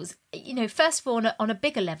different levels? First of all, on a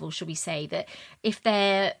bigger level, shall we say, that if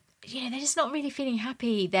they're just not really feeling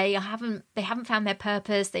happy, they haven't found their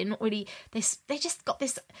purpose, they're not really, they just got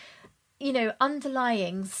this,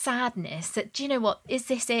 underlying sadness that, do you know what, is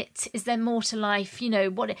this it? Is there more to life?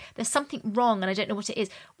 There's something wrong and I don't know what it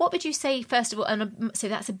is. What would you say, first of all, and so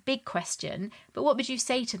that's a big question, but what would you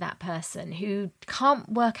say to that person who can't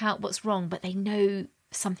work out what's wrong, but they know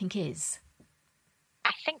something is?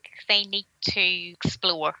 I think they need to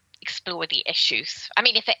explore the issues. I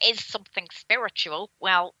mean, if it is something spiritual,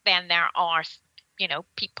 well, then there are,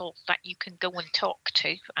 people that you can go and talk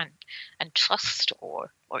to and trust, or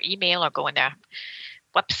email, or go on their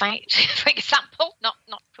website, for example, not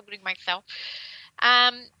promoting myself.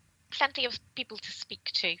 Plenty of people to speak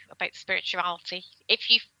to about spirituality. If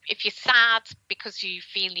you're sad because you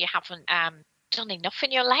feel you haven't done enough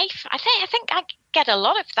in your life, I think I get a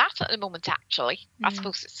lot of that at the moment, actually. I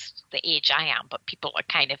suppose it's the age I am, but people are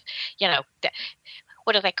kind of,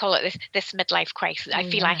 what do they call it, this midlife crisis. I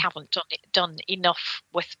feel I haven't done enough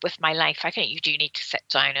with my life. I think you do need to sit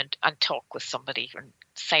down and talk with somebody and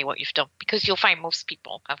say what you've done, because you'll find most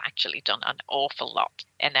people have actually done an awful lot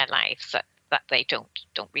in their lives that they don't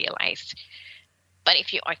realise. But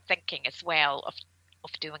if you are thinking as well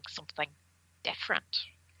of doing something different,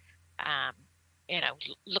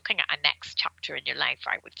 looking at a next chapter in your life,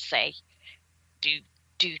 I would say, do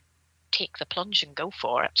take the plunge and go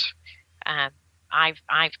for it.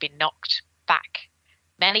 I've been knocked back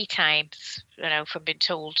many times, from being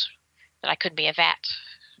told that I couldn't be a vet,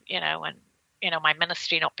 and my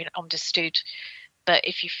ministry not being understood. But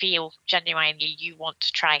if you feel genuinely you want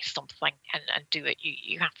to try something and do it,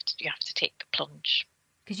 you have to take the plunge.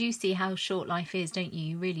 Because you see how short life is, don't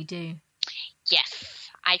you? You really do. Yes.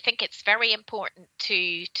 I think it's very important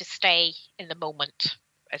to stay in the moment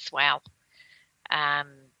as well.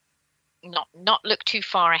 Not look too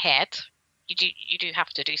far ahead. You do have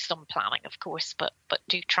to do some planning, of course, but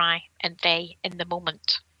do try and stay in the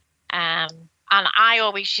moment. And I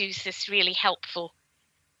always use this really helpful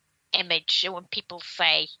image when people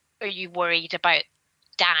say, "Are you worried about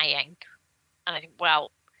dying?" And I think,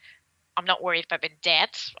 well, I'm not worried about being dead.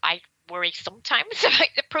 I worry sometimes about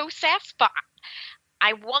the process, but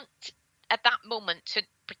I want at that moment to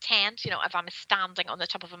pretend, if I'm standing on the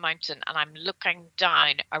top of a mountain and I'm looking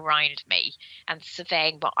down around me and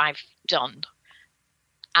surveying what I've done.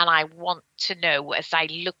 And I want to know as I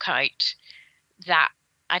look out that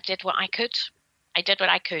I did what I could. I did what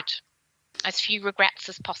I could. As few regrets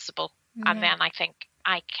as possible. Yeah. And then I think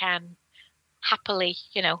I can happily,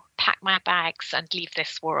 pack my bags and leave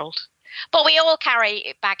this world. But we all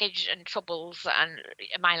carry baggage and troubles, and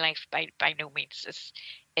my life by no means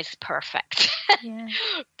is perfect. Yeah.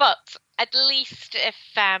 But at least if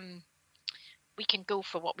we can go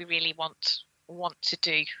for what we really want to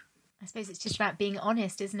do. I suppose it's just about being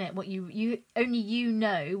honest, isn't it? What you only you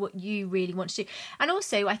know what you really want to do. And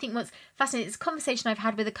also, I think what's fascinating is a conversation I've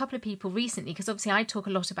had with a couple of people recently, because obviously I talk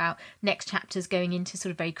a lot about next chapters going into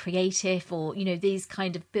sort of very creative, or, you know, these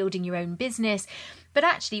kind of building your own business. But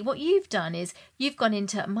actually what you've done is you've gone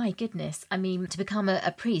into, my goodness, I mean, to become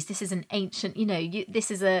a priest, this is an ancient, you know, this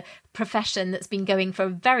is a profession that's been going for a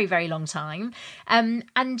very, very long time.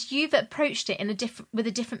 And you've approached it with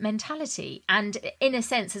a different mentality. And in a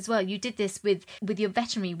sense as well, you did this with your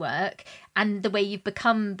veterinary work and the way you've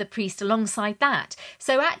become the priest alongside that.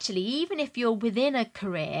 So actually, even if you're within a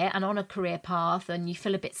career and on a career path and you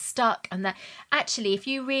feel a bit stuck, and that actually, if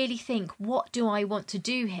you really think, what do I want to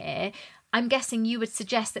do here? I'm guessing you would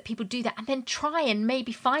suggest that people do that and then try and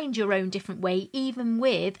maybe find your own different way, even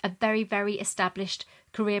with a very, very established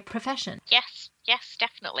career profession. Yes,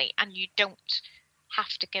 definitely. And you don't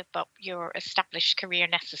have to give up your established career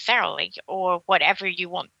necessarily, or whatever you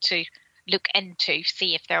want to look into,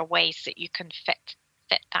 see if there are ways that you can fit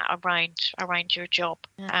that around your job.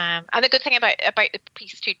 Yeah. And the good thing about the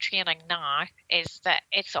priesthood training now is that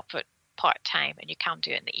it's up at part-time and you can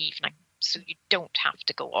do it in the evening. So you don't have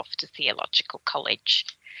to go off to theological college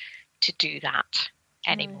to do that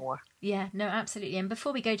anymore. Yeah, no, absolutely. And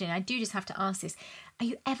before we go, Jenny, I do just have to ask this. Are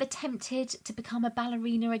you ever tempted to become a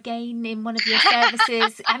ballerina again in one of your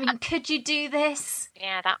services? I mean, could you do this?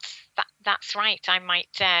 Yeah, that's right. I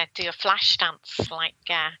might do a flash dance like...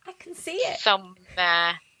 I can see it. Some...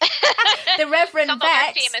 the Reverend some Vet.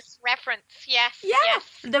 Other famous reference, yes. Yeah, yes.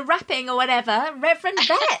 The rapping or whatever. Reverend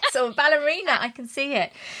Vet or ballerina, I can see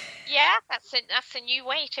it. Yeah, that's a new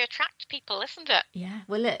way to attract people, isn't it? Yeah.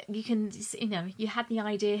 Well, look, you can, you know, you had the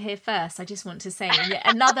idea here first. I just want to say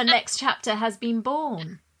another next chapter has been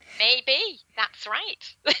born. Maybe. That's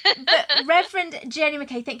right. But Reverend Jenny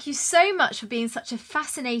McKay, thank you so much for being such a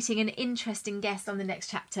fascinating and interesting guest on the next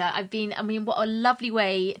chapter. What a lovely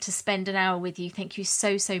way to spend an hour with you. Thank you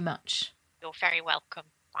so, so much. You're very welcome.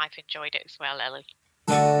 I've enjoyed it as well, Ellie.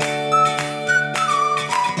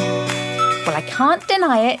 Well, I can't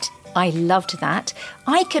deny it. I loved that.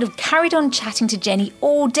 I could have carried on chatting to Jenny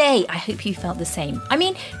all day. I hope you felt the same. I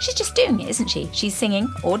mean, she's just doing it, isn't she? She's singing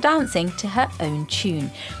or dancing to her own tune.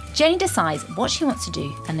 Jenny decides what she wants to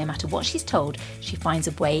do, and no matter what she's told, she finds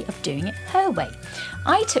a way of doing it her way.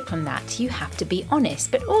 I took from that you have to be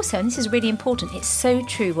honest, but also, and this is really important, it's so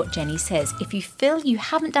true what Jenny says, if you feel you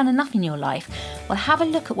haven't done enough in your life, well, have a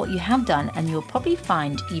look at what you have done and you'll probably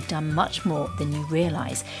find you've done much more than you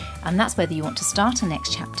realise. And that's whether you want to start a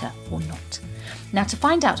next chapter or not. Now, to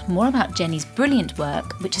find out more about Jenny's brilliant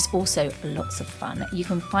work, which is also lots of fun, you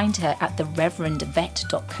can find her at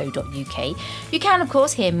thereverendvet.co.uk. You can, of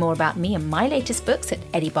course, hear more about me and my latest books at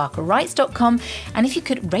eddiebarkerwrites.com. And if you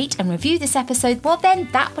could rate and review this episode, well, then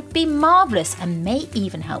that would be marvellous and may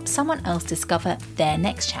even help someone else discover their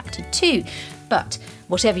next chapter too. But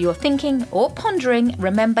whatever you're thinking or pondering,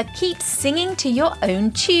 remember, keep singing to your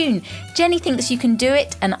own tune. Jenny thinks you can do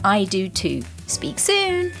it, and I do too. Speak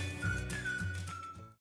soon.